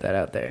awkward and put that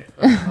out there.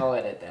 I'll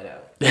edit that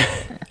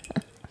out.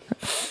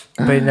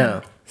 But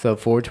no. So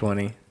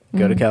 420,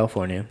 go to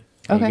California.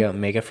 There Okay. you go.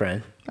 Make a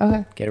friend.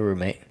 Okay. Get a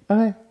roommate.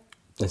 Okay.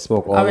 And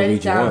smoke all I'll the write weed it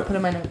you down. want. Put it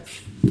in my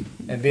notes.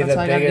 And be That's the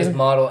all I gotta biggest do.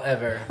 model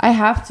ever. I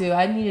have to.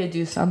 I need to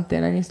do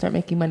something. I need to start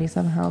making money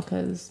somehow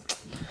because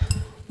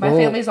my Well-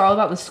 family's all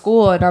about the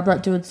school and I'm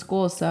not doing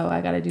school, so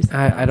I gotta do something.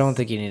 I don't else.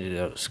 think you need to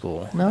go to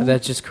school. No?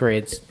 That just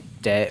creates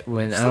debt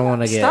when I don't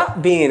want to get.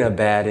 Stop being a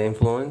bad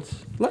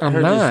influence. Let I'm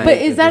her just not. But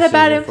make is the that a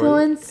bad decision for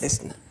you. influence?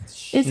 It's not.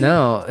 Is it-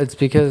 No, it's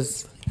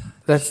because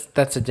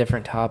that's a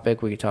different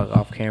topic. We could talk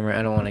off camera.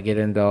 I don't want to get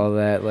into all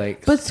that.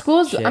 Like, But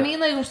schools, shit. I mean,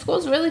 like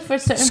school's really for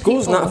certain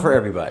School's people. not for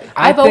everybody.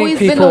 I I've think always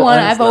been the people- one.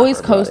 it's I've not always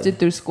for everybody. coasted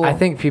through school. I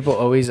think people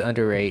always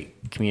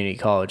underrate community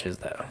colleges,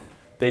 though.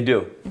 They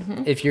do.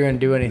 If you're gonna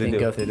do anything, do.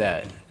 go through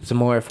that. It's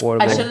more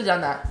affordable. I should have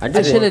done that. I I,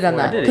 did should it have done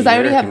before. I that did a because I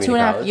already year at have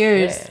community 2.5 college.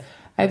 years. Yeah.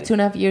 I have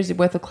 2.5 years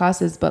worth of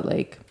classes, but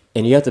like,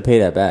 And you have to pay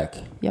that back.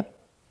 yep.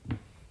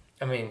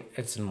 I mean,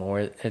 it's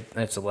more.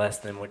 It's less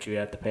than what you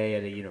have to pay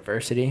at a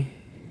university.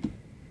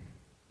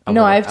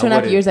 No, I have wouldn't- 2.5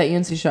 wouldn't- years at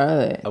UNC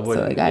Charlotte, I so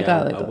wouldn't- like I yeah,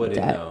 got I like a wouldn't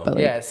debt, know. but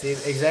like Yeah, see,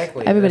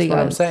 exactly. everybody That's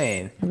what I'm does.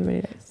 saying.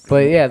 everybody does.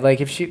 But yeah,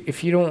 like if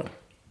you don't,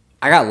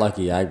 I got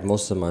lucky.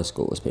 Most of my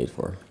school was paid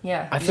for.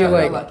 Yeah, I you feel got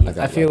real like lucky.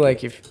 I feel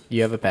like if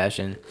you have a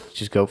passion,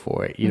 just go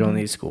for it. You don't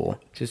need school.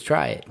 Just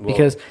try it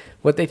because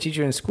what they teach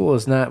you in school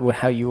is not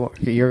how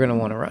you're gonna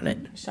want to run it.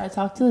 Should I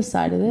talk to the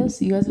side of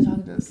this? You guys are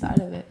talking to the side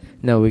of it.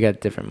 No, we got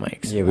different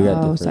mics. Yeah, we got Oh,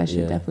 different. so I should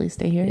yeah. definitely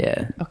stay here.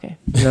 Yeah. Okay.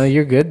 No,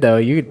 you're good though.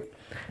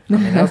 I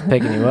mean, I was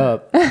picking you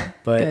up,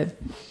 but Good.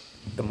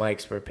 the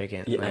mics were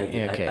picking. Yeah, like,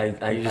 I- okay,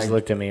 I- you just I-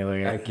 looked at me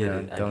like, I get no,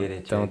 it, I don't, get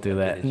it, don't Jake, do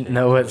I that. get it, Jake.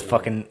 No, it's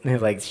fucking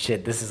like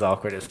shit. This is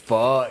awkward as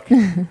fuck.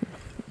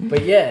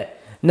 But yeah,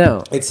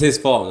 no. It's his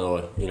fault,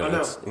 Noah. You know, I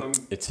know.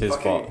 it's his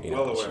fucking fault. You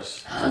know, well aware.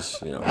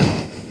 just, you know.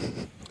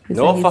 He's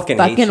Noah he's fucking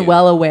hates you.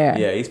 well aware.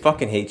 Yeah, he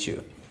fucking hates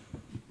you.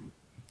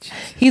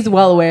 He's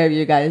well aware of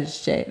your guys'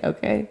 shit.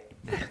 Okay.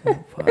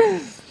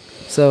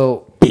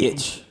 So,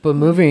 Bitch. but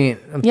moving.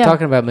 I'm Yeah.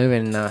 talking about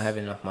moving and not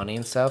having enough money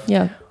and stuff.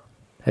 Yeah.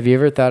 Have you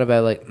ever thought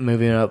about like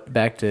moving up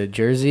back to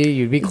Jersey?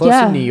 You'd be close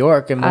Yeah. to New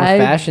York and more I-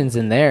 fashions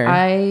in there.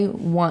 I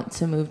want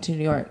to move to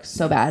New York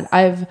so bad.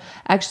 I've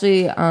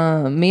actually,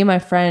 me and my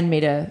friend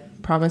made a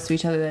promise to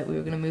each other that we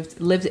were going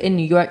to live in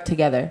New York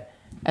together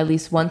at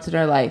least once in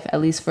our life, at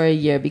least for a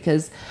year,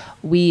 because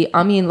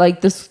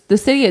like the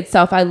city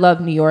itself, I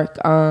love New York.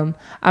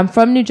 I'm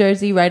from New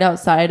Jersey, right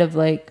outside of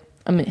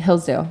I'm in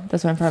Hillsdale.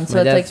 That's where I'm from. So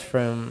My it's dad's like,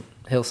 from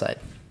Hillside.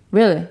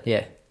 really?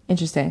 Yeah.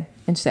 Interesting.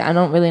 I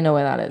don't really know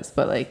where that is,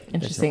 but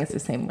interesting. It's the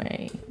same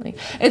way.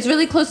 It's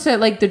really close to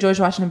the George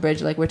Washington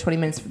Bridge. We're 20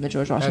 minutes from the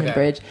George Washington Okay.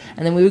 Bridge,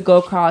 and then we would go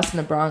across in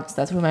the Bronx.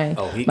 That's where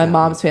my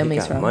mom's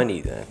family's He got from.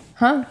 money then.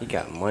 Huh? He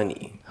got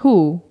money.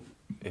 Who?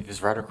 If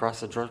it's right across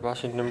the George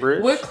Washington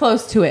Bridge. We're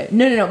close to it.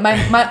 No. My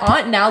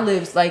aunt now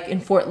lives in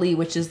Fort Lee,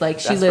 which is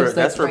she lives.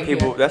 That's where right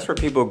people. here. That's where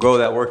people go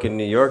that work in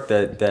New York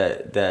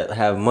that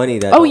have money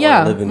that Oh don't yeah,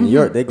 wanna live in New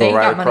York. They go ain't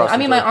right got money. across. I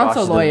mean, the my George aunt's a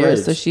Washington lawyer,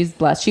 Bridge. so she's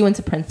blessed. She went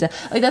to Princeton.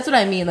 That's what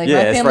I mean. Yeah, My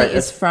it's family right.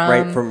 is It's from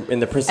right from in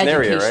the Princeton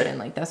area, education.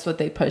 right? That's what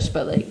they push.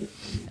 But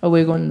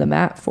we're going to the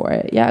map for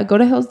it. Yeah, go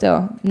to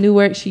Hillsdale,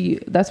 Newark.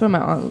 That's where my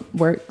aunt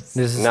works.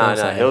 This is Nah,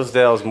 Hillside.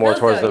 Hillsdale's more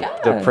towards Hillsdale,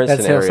 the yeah. Princeton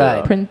That's area.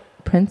 Hillside. though.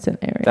 Princeton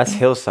area. That's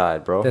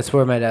Hillside, bro. That's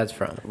where my dad's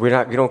from. We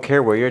don't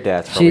care where your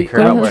dad's from. She We care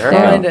go about to where her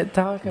Hillsdale.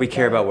 family. We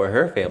care about where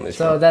her family's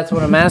So from. that's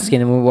what I'm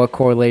asking. And what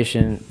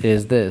correlation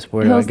is this?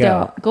 Where do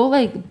Hillsdale. I go?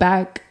 Go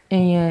back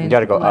and You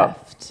gotta go up.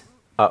 left.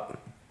 Up.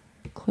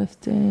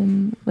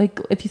 Clifton,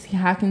 if you see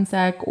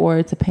Hackensack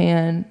or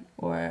Tapan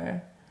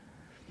or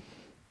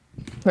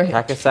right here.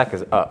 Hackensack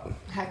is up.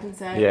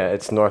 Hackensack. Yeah,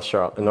 it's North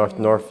Charlotte,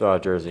 North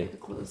Jersey.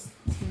 Close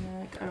to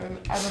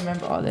Teaneck. I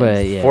remember all this.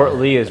 But yeah. Fort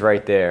Lee is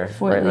right there,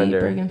 Fort right Lee,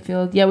 under.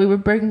 Bergenfield. Yeah, we were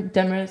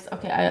Demers.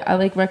 Okay, I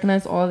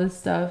recognize all this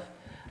stuff.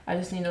 I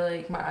just need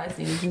to my eyes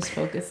need to just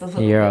focus a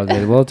little. You're all bit.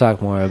 good. We'll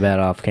talk more about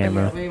off But yeah,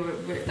 camera.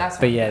 that's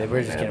But what yeah, I'm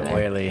we're just over getting there.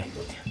 really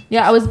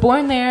Yeah, I was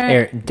born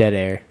there. dead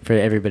air for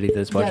everybody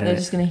that's watching they're it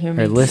just gonna hear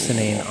me. or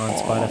listening on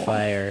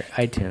Spotify or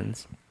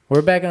iTunes. We're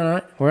on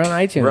iTunes. We're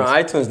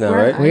on iTunes now,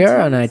 We're right? We are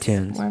on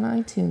iTunes. We're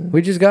on iTunes.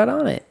 We just got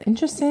on it.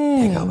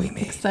 Interesting. how we made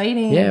it.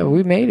 Exciting. Yeah,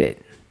 we made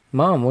it.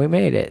 Mom, we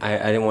made it. I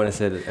didn't want to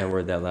say the N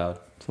word that loud.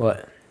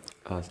 What?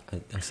 I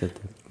said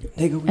that.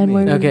 Nigga, we And made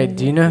we're- it. Okay,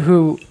 do you know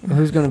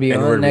who's going to be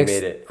And on word we next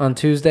made it. on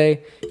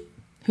Tuesday?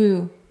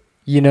 Who?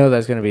 You know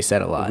that's going to be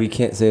said a lot. We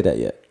can't say that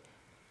yet.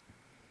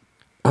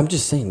 I'm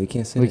just saying we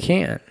can't say We that.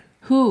 can't.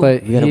 Who?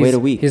 But You gotta he's- wait a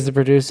week. He's the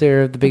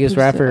producer of the biggest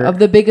rapper. Of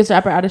the biggest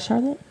rapper out of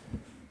Charlotte.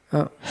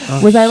 Oh,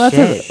 Was I allowed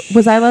shit. to?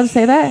 Was I allowed to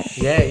say that?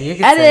 Yeah, you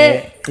can Edit.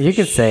 say it. You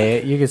could say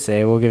it. You could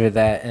say it. We'll give it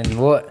that. And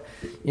what,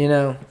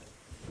 yeah.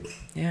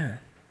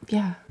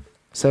 Yeah.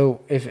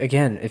 So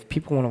if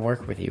people want to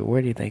work with you,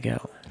 where do they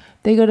go?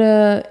 They go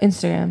to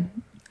Instagram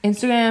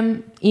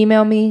Instagram,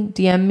 email me,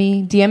 DM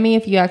me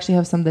if you actually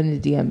have something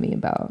to DM me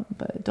about.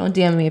 But don't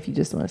DM me if you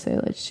just want to say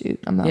let's shoot.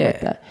 I'm not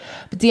like that.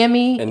 But DM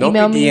me, And don't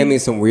email be DMing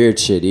some weird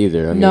shit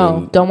either. I no,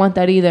 mean, don't want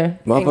that either.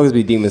 motherfuckers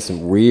be DMing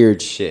some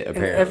weird shit. And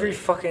Apparently, every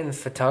fucking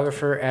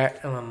photographer,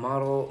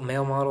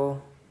 male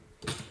model,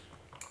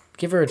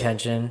 give her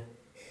attention,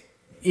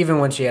 even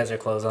when she has her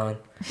clothes on.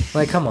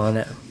 Like, come on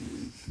now.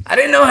 I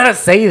didn't know how to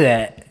say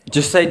that.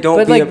 just say don't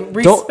But be like, a don't.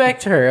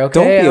 respect her, don't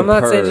okay? be a I'm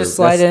not saying perv. just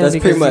slide That's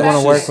in pretty because you much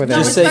want to work with her.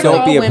 just say respect don't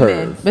all be a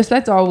women. perv.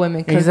 Respect all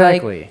women. 'Cause,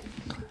 Exactly.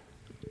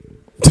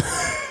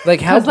 Like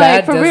how 'Cause,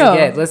 like, bad for does real. it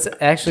get? Let's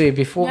actually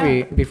before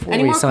Any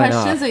we more sign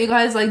questions off. that you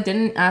guys like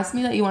didn't ask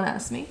me that you want to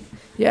ask me?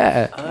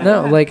 Yeah,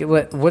 no, like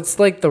what's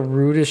like the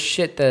rudest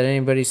shit that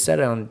anybody said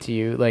on to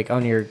you, like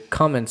on your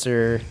comments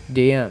or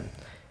DM,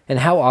 and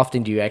how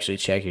often do you actually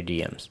check your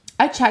DMs?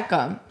 I check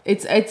them.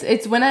 It's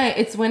when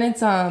it's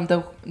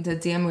the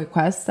DM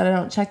requests that I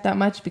don't check that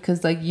much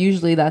because like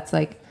usually that's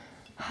like,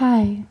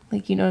 hi,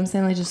 like you know what I'm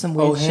saying, like just some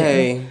weird Oh, shit.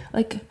 hey.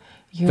 Like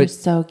you're But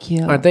so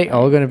cute. Aren't they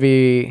all going to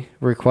be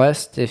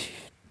requests if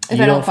If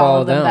you I don't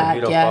follow them? back,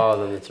 You don't yeah.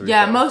 follow them, it's a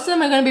Yeah, request. most of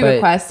them are gonna be But-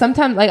 requests.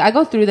 Sometimes like I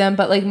go through them,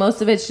 but like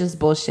most of it's just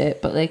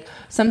bullshit. But like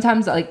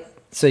sometimes like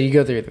So you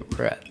go through the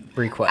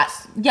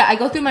requests. yeah, I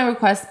go through my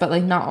requests, but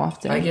like not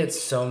often. I get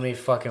so many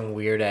fucking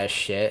weird ass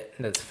shit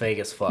that's fake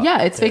as fuck.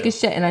 yeah, it's fake too. as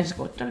shit, and I just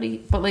go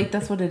dirty. But like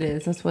that's what it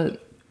is. That's what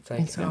It's like,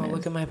 Instagram oh, is.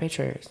 look at my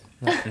pictures.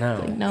 No.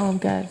 Like, no, I'm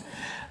good.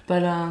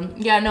 But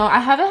yeah, no, I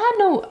haven't had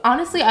no.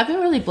 Honestly, I've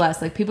been really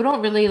blessed. Like people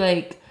don't really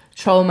like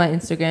troll my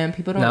Instagram.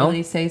 People don't No?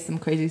 really say some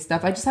crazy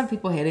stuff. I just have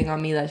people hating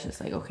on me. That's just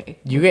like okay,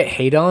 You get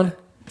hate on?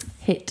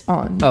 hit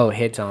on. Oh,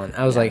 hit on.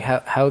 I was like,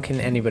 how can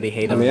anybody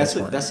hate I on mean, this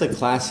one? that's a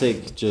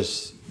classic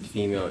just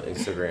female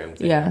Instagram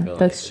thing. Yeah, I feel like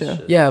that's it's true.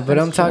 just- Yeah, but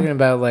That's I'm talking true.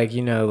 about like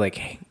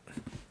like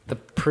the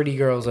pretty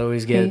girls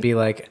always get Hate? be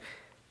like,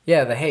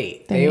 yeah, the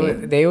hate. The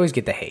hate. They always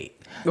get the hate.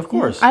 Of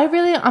course. I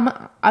really, I'm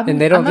And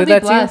they don't I'm do really that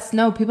to you? blessed.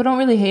 No, people don't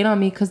really hate on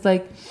me because,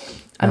 like,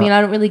 I mean, I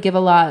don't really give a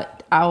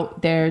lot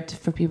out there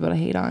for people to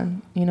hate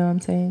on. You know what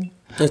I'm saying?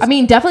 I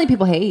mean, definitely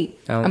people hate.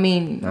 I I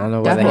mean, I don't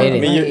know why they definitely hate I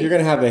it. mean, people you're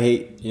gonna have a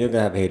hate. You're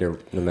gonna have a hater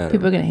no matter.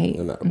 People are gonna hate.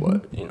 no matter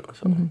what. You know.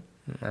 So.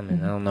 I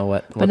mean, I don't know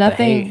what but the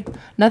hate.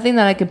 nothing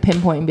that I could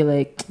pinpoint and be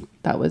like,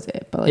 that was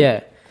it. But like,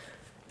 Yeah.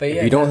 But If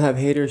yeah. you don't have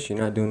haters, you're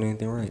not doing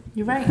anything right.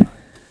 you're right.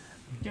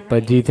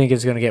 But do you think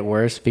it's gonna get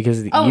worse because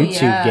of the Oh,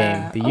 YouTube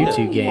yeah. game? The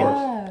YouTube game.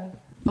 Yeah.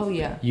 Oh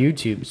yeah,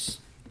 YouTube's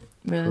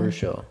really.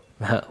 crucial.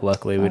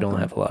 Luckily, we don't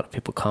have a lot of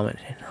people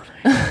commenting.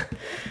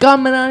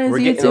 Comment on his We're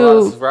getting a lot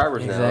of YouTube.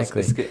 subscribers now.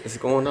 Exactly. It's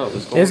going up.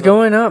 It's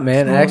going up,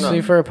 man. going Actually,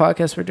 up. for a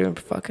podcast, we're doing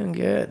fucking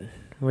good.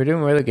 We're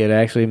doing really good. I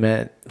actually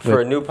met for a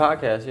with, new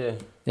podcast.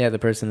 Yeah. the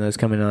person that's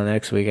coming on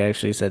next week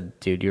actually said,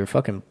 dude, you're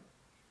fucking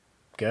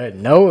good.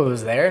 Noah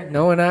was there.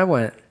 Noah and I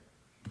went.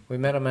 We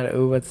met him at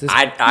what's this?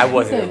 I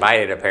wasn't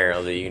invited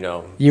apparently. You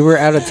know. You were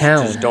out of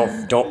town. Just don't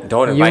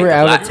invite You were the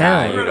out of black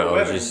guy, town. you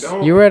know. Just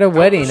You were at a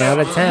wedding out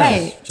of town.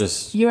 Hey,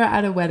 just. you're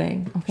at a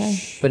wedding, okay?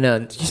 But no,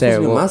 You're supposed Sarah,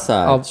 to be on my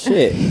side.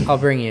 Shit. I'll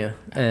bring you.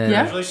 And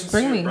Yeah, Congratulations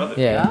bring to me. your brother.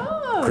 Yeah.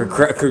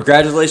 Oh.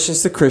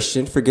 Congratulations to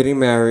Christian for getting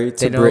married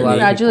to They know a lot of Brittany.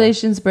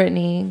 Congratulations,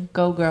 Brittany.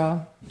 Go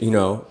girl. You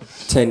know,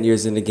 10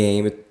 years in the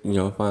game, it, you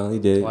know, finally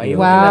did. Why are you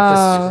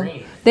Wow. looking at the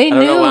screen? They I don't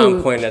knew. know why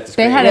I'm pointing at the They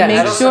screen. had Yeah, to I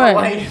make don't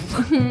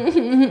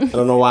sure. I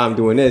don't know why I'm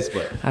doing this,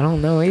 but I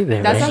don't know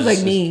either. That man. sounds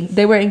like me.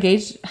 They were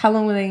engaged. How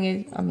long were they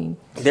engaged? I mean,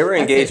 they were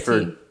at engaged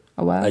 15. for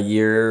a while. a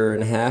year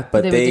and a half,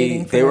 but They were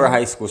dating they for- were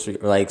high school.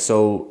 Like,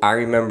 so I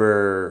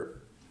remember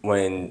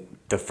when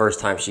the first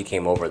time she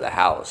came over the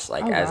house,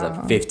 like Oh, as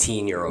wow. a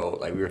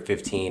 15-year-old, like we were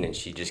 15 and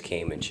she just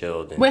came and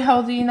chilled. And Wait, how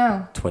old are you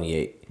now?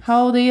 28.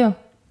 How old are you?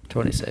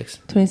 26.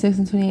 26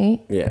 and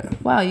 28? Yeah.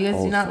 Wow, you guys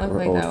do Old- not look we're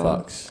like old that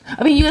old. fucks.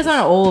 I mean, you guys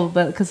aren't old,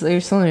 but because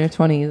you're still in your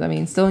 20s. I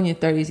mean, still in your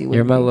 30s, you would.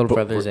 You're my little But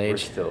brother's we're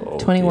age. still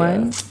old,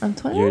 21. yeah. I'm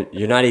 21.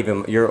 You're not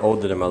even. You're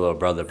older than my little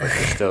brother, but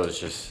you're still it's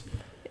just.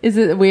 Is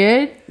it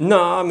weird?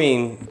 No, I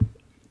mean,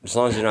 as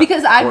long as you're not.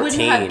 Because I 14,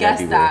 wouldn't have that'd be guessed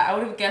weird. that. I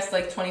would have guessed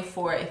like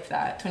 24, if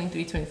that.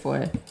 23,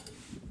 24.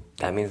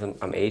 That means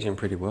I'm aging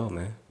pretty well,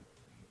 man.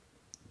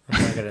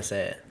 I'm not gonna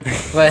say it,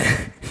 but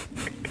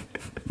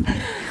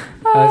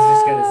I was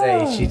just gonna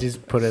say she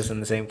just put us in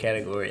the same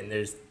category, and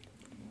there's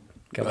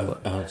a couple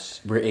of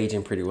We're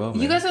aging pretty well,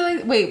 man. You guys are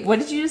like, wait, what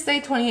did you just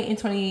say? 28 and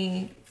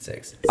 20.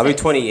 6. I'll be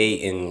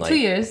 28 in like 2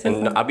 years,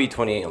 and that's I'll be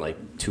 28 in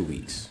like 2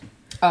 weeks.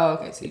 Oh,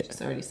 okay, so you're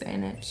just already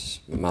saying it.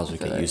 Might as well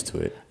feel get it. used to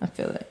it. I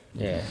feel it.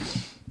 Yeah,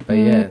 but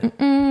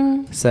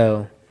yeah.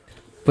 So,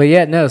 but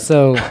yeah, no.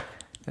 So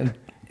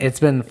it's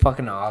been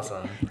fucking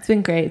awesome. It's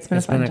been great. It's been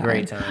It's a fun been a time.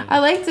 great time. I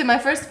liked it. My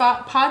first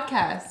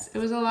podcast. It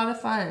was a lot of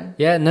fun.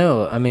 Yeah,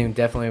 no, I mean,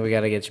 definitely we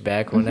got to get you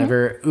back.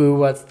 Whenever Ooh,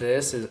 What's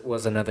This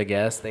was another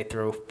guest. They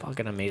throw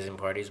fucking amazing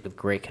parties with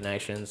great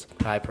connections,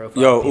 high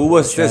profile. Yo, people who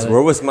was in this? Charlotte.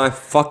 Where was my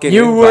fucking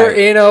You invite? were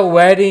in a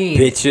wedding.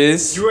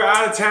 Bitches. You were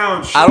out of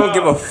town. I don't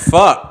give a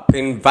fuck.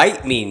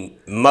 Invite me,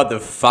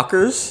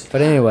 motherfuckers.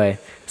 But anyway,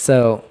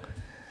 so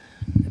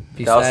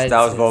That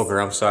was vulgar.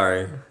 I'm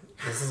sorry.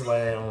 This is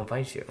why I don't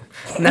invite you.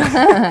 No.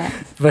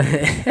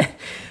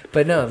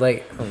 But no,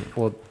 like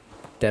we'll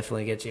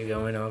definitely get you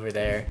going over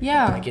there.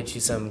 Yeah. Get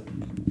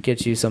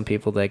you some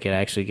people that can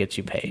actually get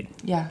you paid.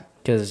 Yeah.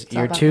 Because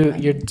all about the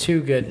money. you're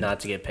too good not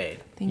to get paid.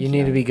 Thank you need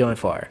you. to be going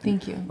far.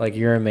 Thank you. Like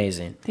you're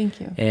amazing.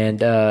 Thank you.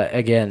 And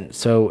again,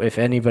 so if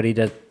anybody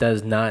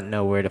does not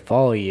know where to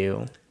follow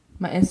you,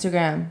 My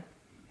Instagram.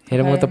 hit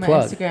them with the my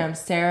plug. Instagram,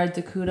 Sarah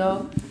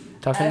Decudo.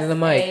 Talking to the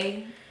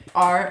mic.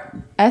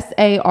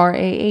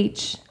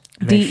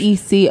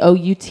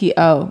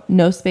 SarahDecouto.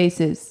 No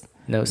spaces.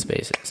 No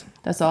spaces.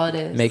 That's all it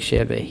is. Make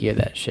sure they hear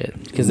that shit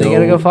because they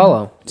gotta go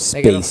follow.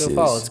 They gotta Spaces. go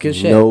follow. It's good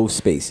shit. No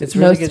spaces. It's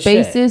really no good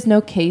shit. spaces, no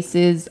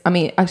cases. I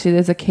mean, actually,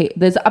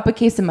 there's an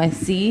uppercase in my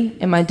C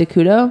in my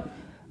Decudo.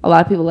 A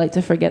lot of people like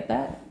to forget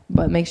that,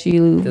 but make sure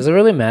you. Does it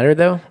really matter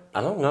though?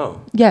 I don't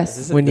know.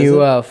 Yes. When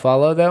you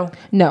follow though?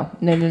 No.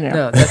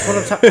 No, that's what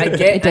I'm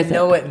talking. I doesn't.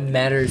 know it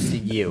matters to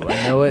you.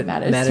 I know it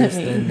Matters matters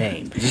to the me.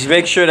 name. Just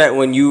make sure that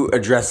when you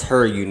address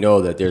her, you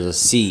know that there's a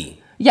C,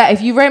 Yeah,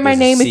 if you write my There's a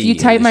name, if C you in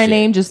type this my shit.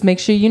 name, just make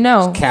sure you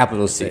know.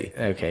 capital C.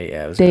 Okay,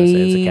 yeah, I was gonna say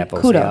it's a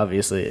capital C. Decudo.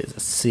 Obviously, it's a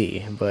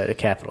C, but a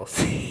capital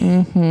C.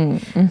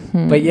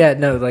 Mm-hmm. But yeah,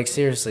 no, like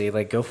seriously,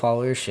 like go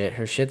follow her shit.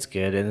 Her shit's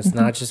good, and it's Mm-hmm.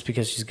 not just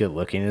because she's good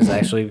looking. It's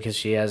actually because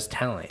she has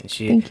talent. Thank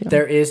you.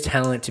 There is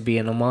talent to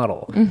being a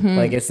model.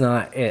 Like it's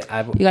not it.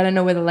 You got to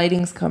know where the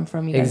lightings come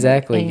from. You gotta know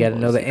Exactly. You got to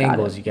know the angles.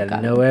 angles. You got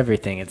to know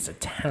everything. It's a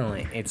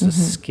talent. It's a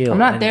skill. I'm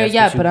not and there that's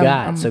yet, what you but I'm-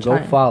 got. I'm so go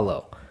trying.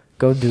 follow.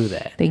 Go do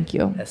that. Thank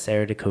you. That's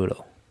Sarah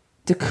Decudo.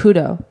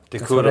 Decudo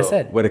That's what I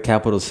said. With a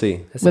capital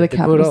C. I said with a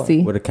capital Decudo.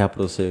 C. With a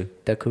capital C.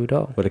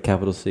 Decudo. With a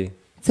capital C.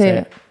 Say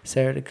it.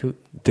 Sarah Decudo.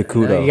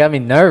 Decudo. You got me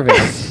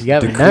nervous. You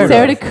got me Decudo. nervous.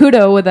 Sarah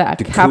Decudo with a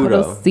Decudo.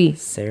 capital C.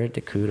 Sarah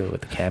Decudo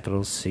with a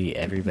capital C.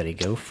 Everybody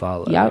go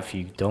follow. Yep. If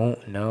you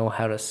don't know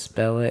how to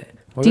spell it,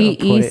 we're gonna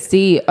put it.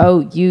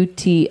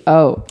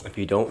 Decouto. If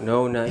you don't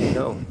know, now you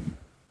know.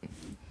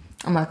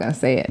 I'm not gonna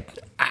say it.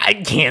 I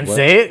can't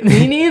say it.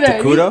 Me neither.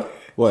 Decudo?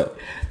 What?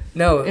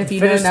 No, If you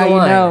know finish now, the you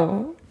line.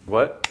 know.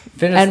 What?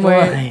 Finish And the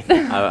we're-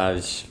 line. I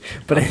was.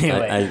 But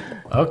anyway,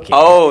 okay.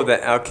 Oh,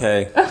 that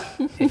okay.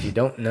 If you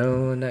don't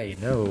know, now you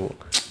know.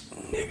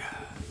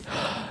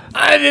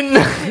 I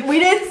didn't. We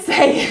didn't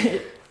say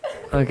it.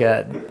 Oh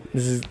god,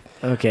 this is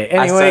okay.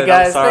 I Anyway, said, I'm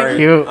guys, sorry. thank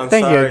you, I'm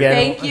thank you sorry. again.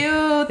 Thank you.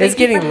 Thank It's you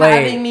getting for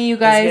late. having me, you It's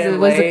guys. getting It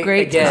was a late.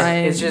 great Again,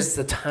 time. It's just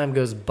the time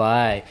goes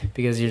by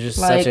because you're just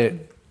like such a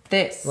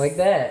this. like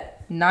that.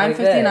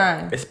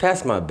 9:59. It's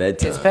past my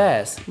bedtime. It's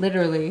past.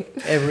 Literally.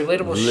 And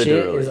relatable shit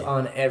Literally. is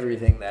on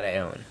everything that I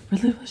own.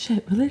 Relatable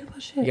shit. Relatable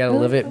shit. You gotta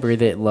live it,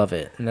 breathe it, love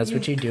it, and that's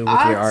what you do with your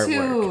got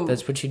artwork. to.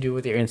 That's what you do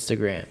with your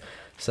Instagram.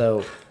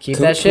 So keep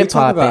Can that we shit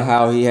talk about popping.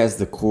 how he has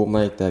the cool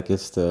mic that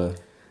gets the.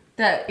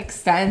 That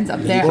extends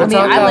up there. We'll I mean,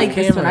 talk I off like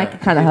this one. I camera. can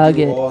kind of hug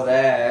it. All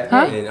that.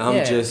 Huh? And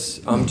Yeah.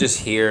 I'm just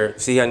here.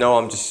 See, I know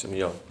I'm just, you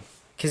know.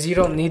 Because you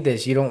don't need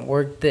this. You don't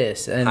work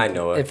this. And I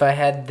know it. if I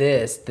had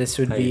this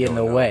would How be you in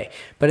the don't know? way.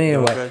 But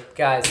anyway, okay?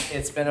 guys,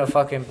 it's been a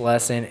fucking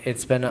blessing.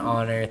 It's been an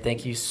honor.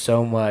 Thank you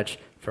so much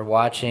for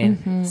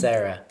watching.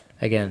 Sarah,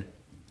 again,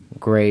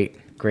 great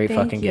Thank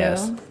fucking you.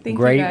 guest. Thank you,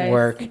 Great guys.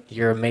 work.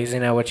 You're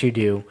amazing at what you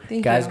do.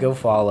 Thank guys, you. go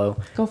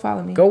follow. Go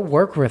follow me. Go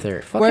work with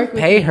her. Fucking Work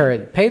with pay me. her.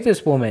 Pay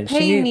this woman.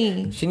 Pay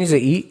me. She needs to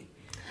eat.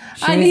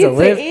 She I needs need to to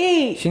live.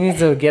 eat. She needs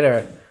to get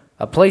her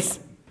a place.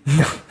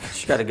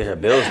 She got to get her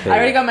bills paid. I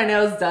already got my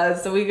nails done,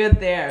 so we good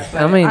there.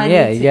 But I mean,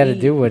 yeah, need you to got to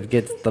eat. do what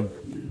gets the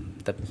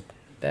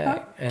bag. Huh?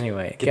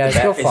 Anyway, Get guys,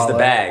 the go bag. follow. It's the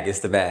bag. It's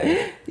the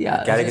bag.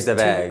 Yeah. Gotta get Just the I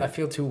bag.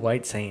 feel too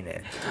white saying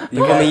it. I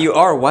mean, you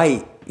are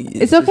white.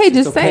 It's okay.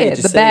 Just say it.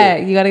 Just The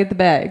bag. You gotta get the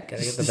bag. Gotta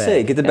get Just the say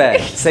it. bag. Get the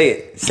bag. Say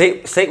it.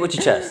 Say it with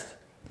your chest.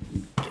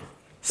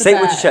 Say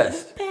it with your bag.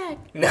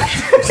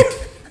 chest.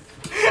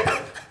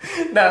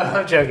 No,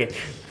 I'm joking.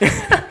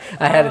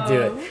 I had to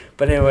do it.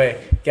 But anyway,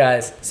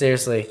 guys,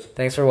 seriously,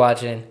 thanks for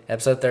watching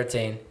episode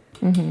 13.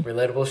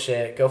 Relatable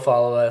shit. Go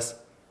follow us,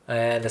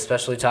 and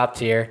especially Top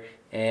Tier.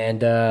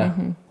 And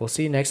we'll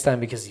see you next time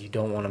because you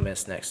don't want to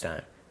miss next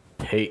time.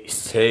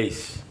 Peace.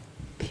 Taste.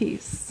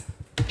 Peace.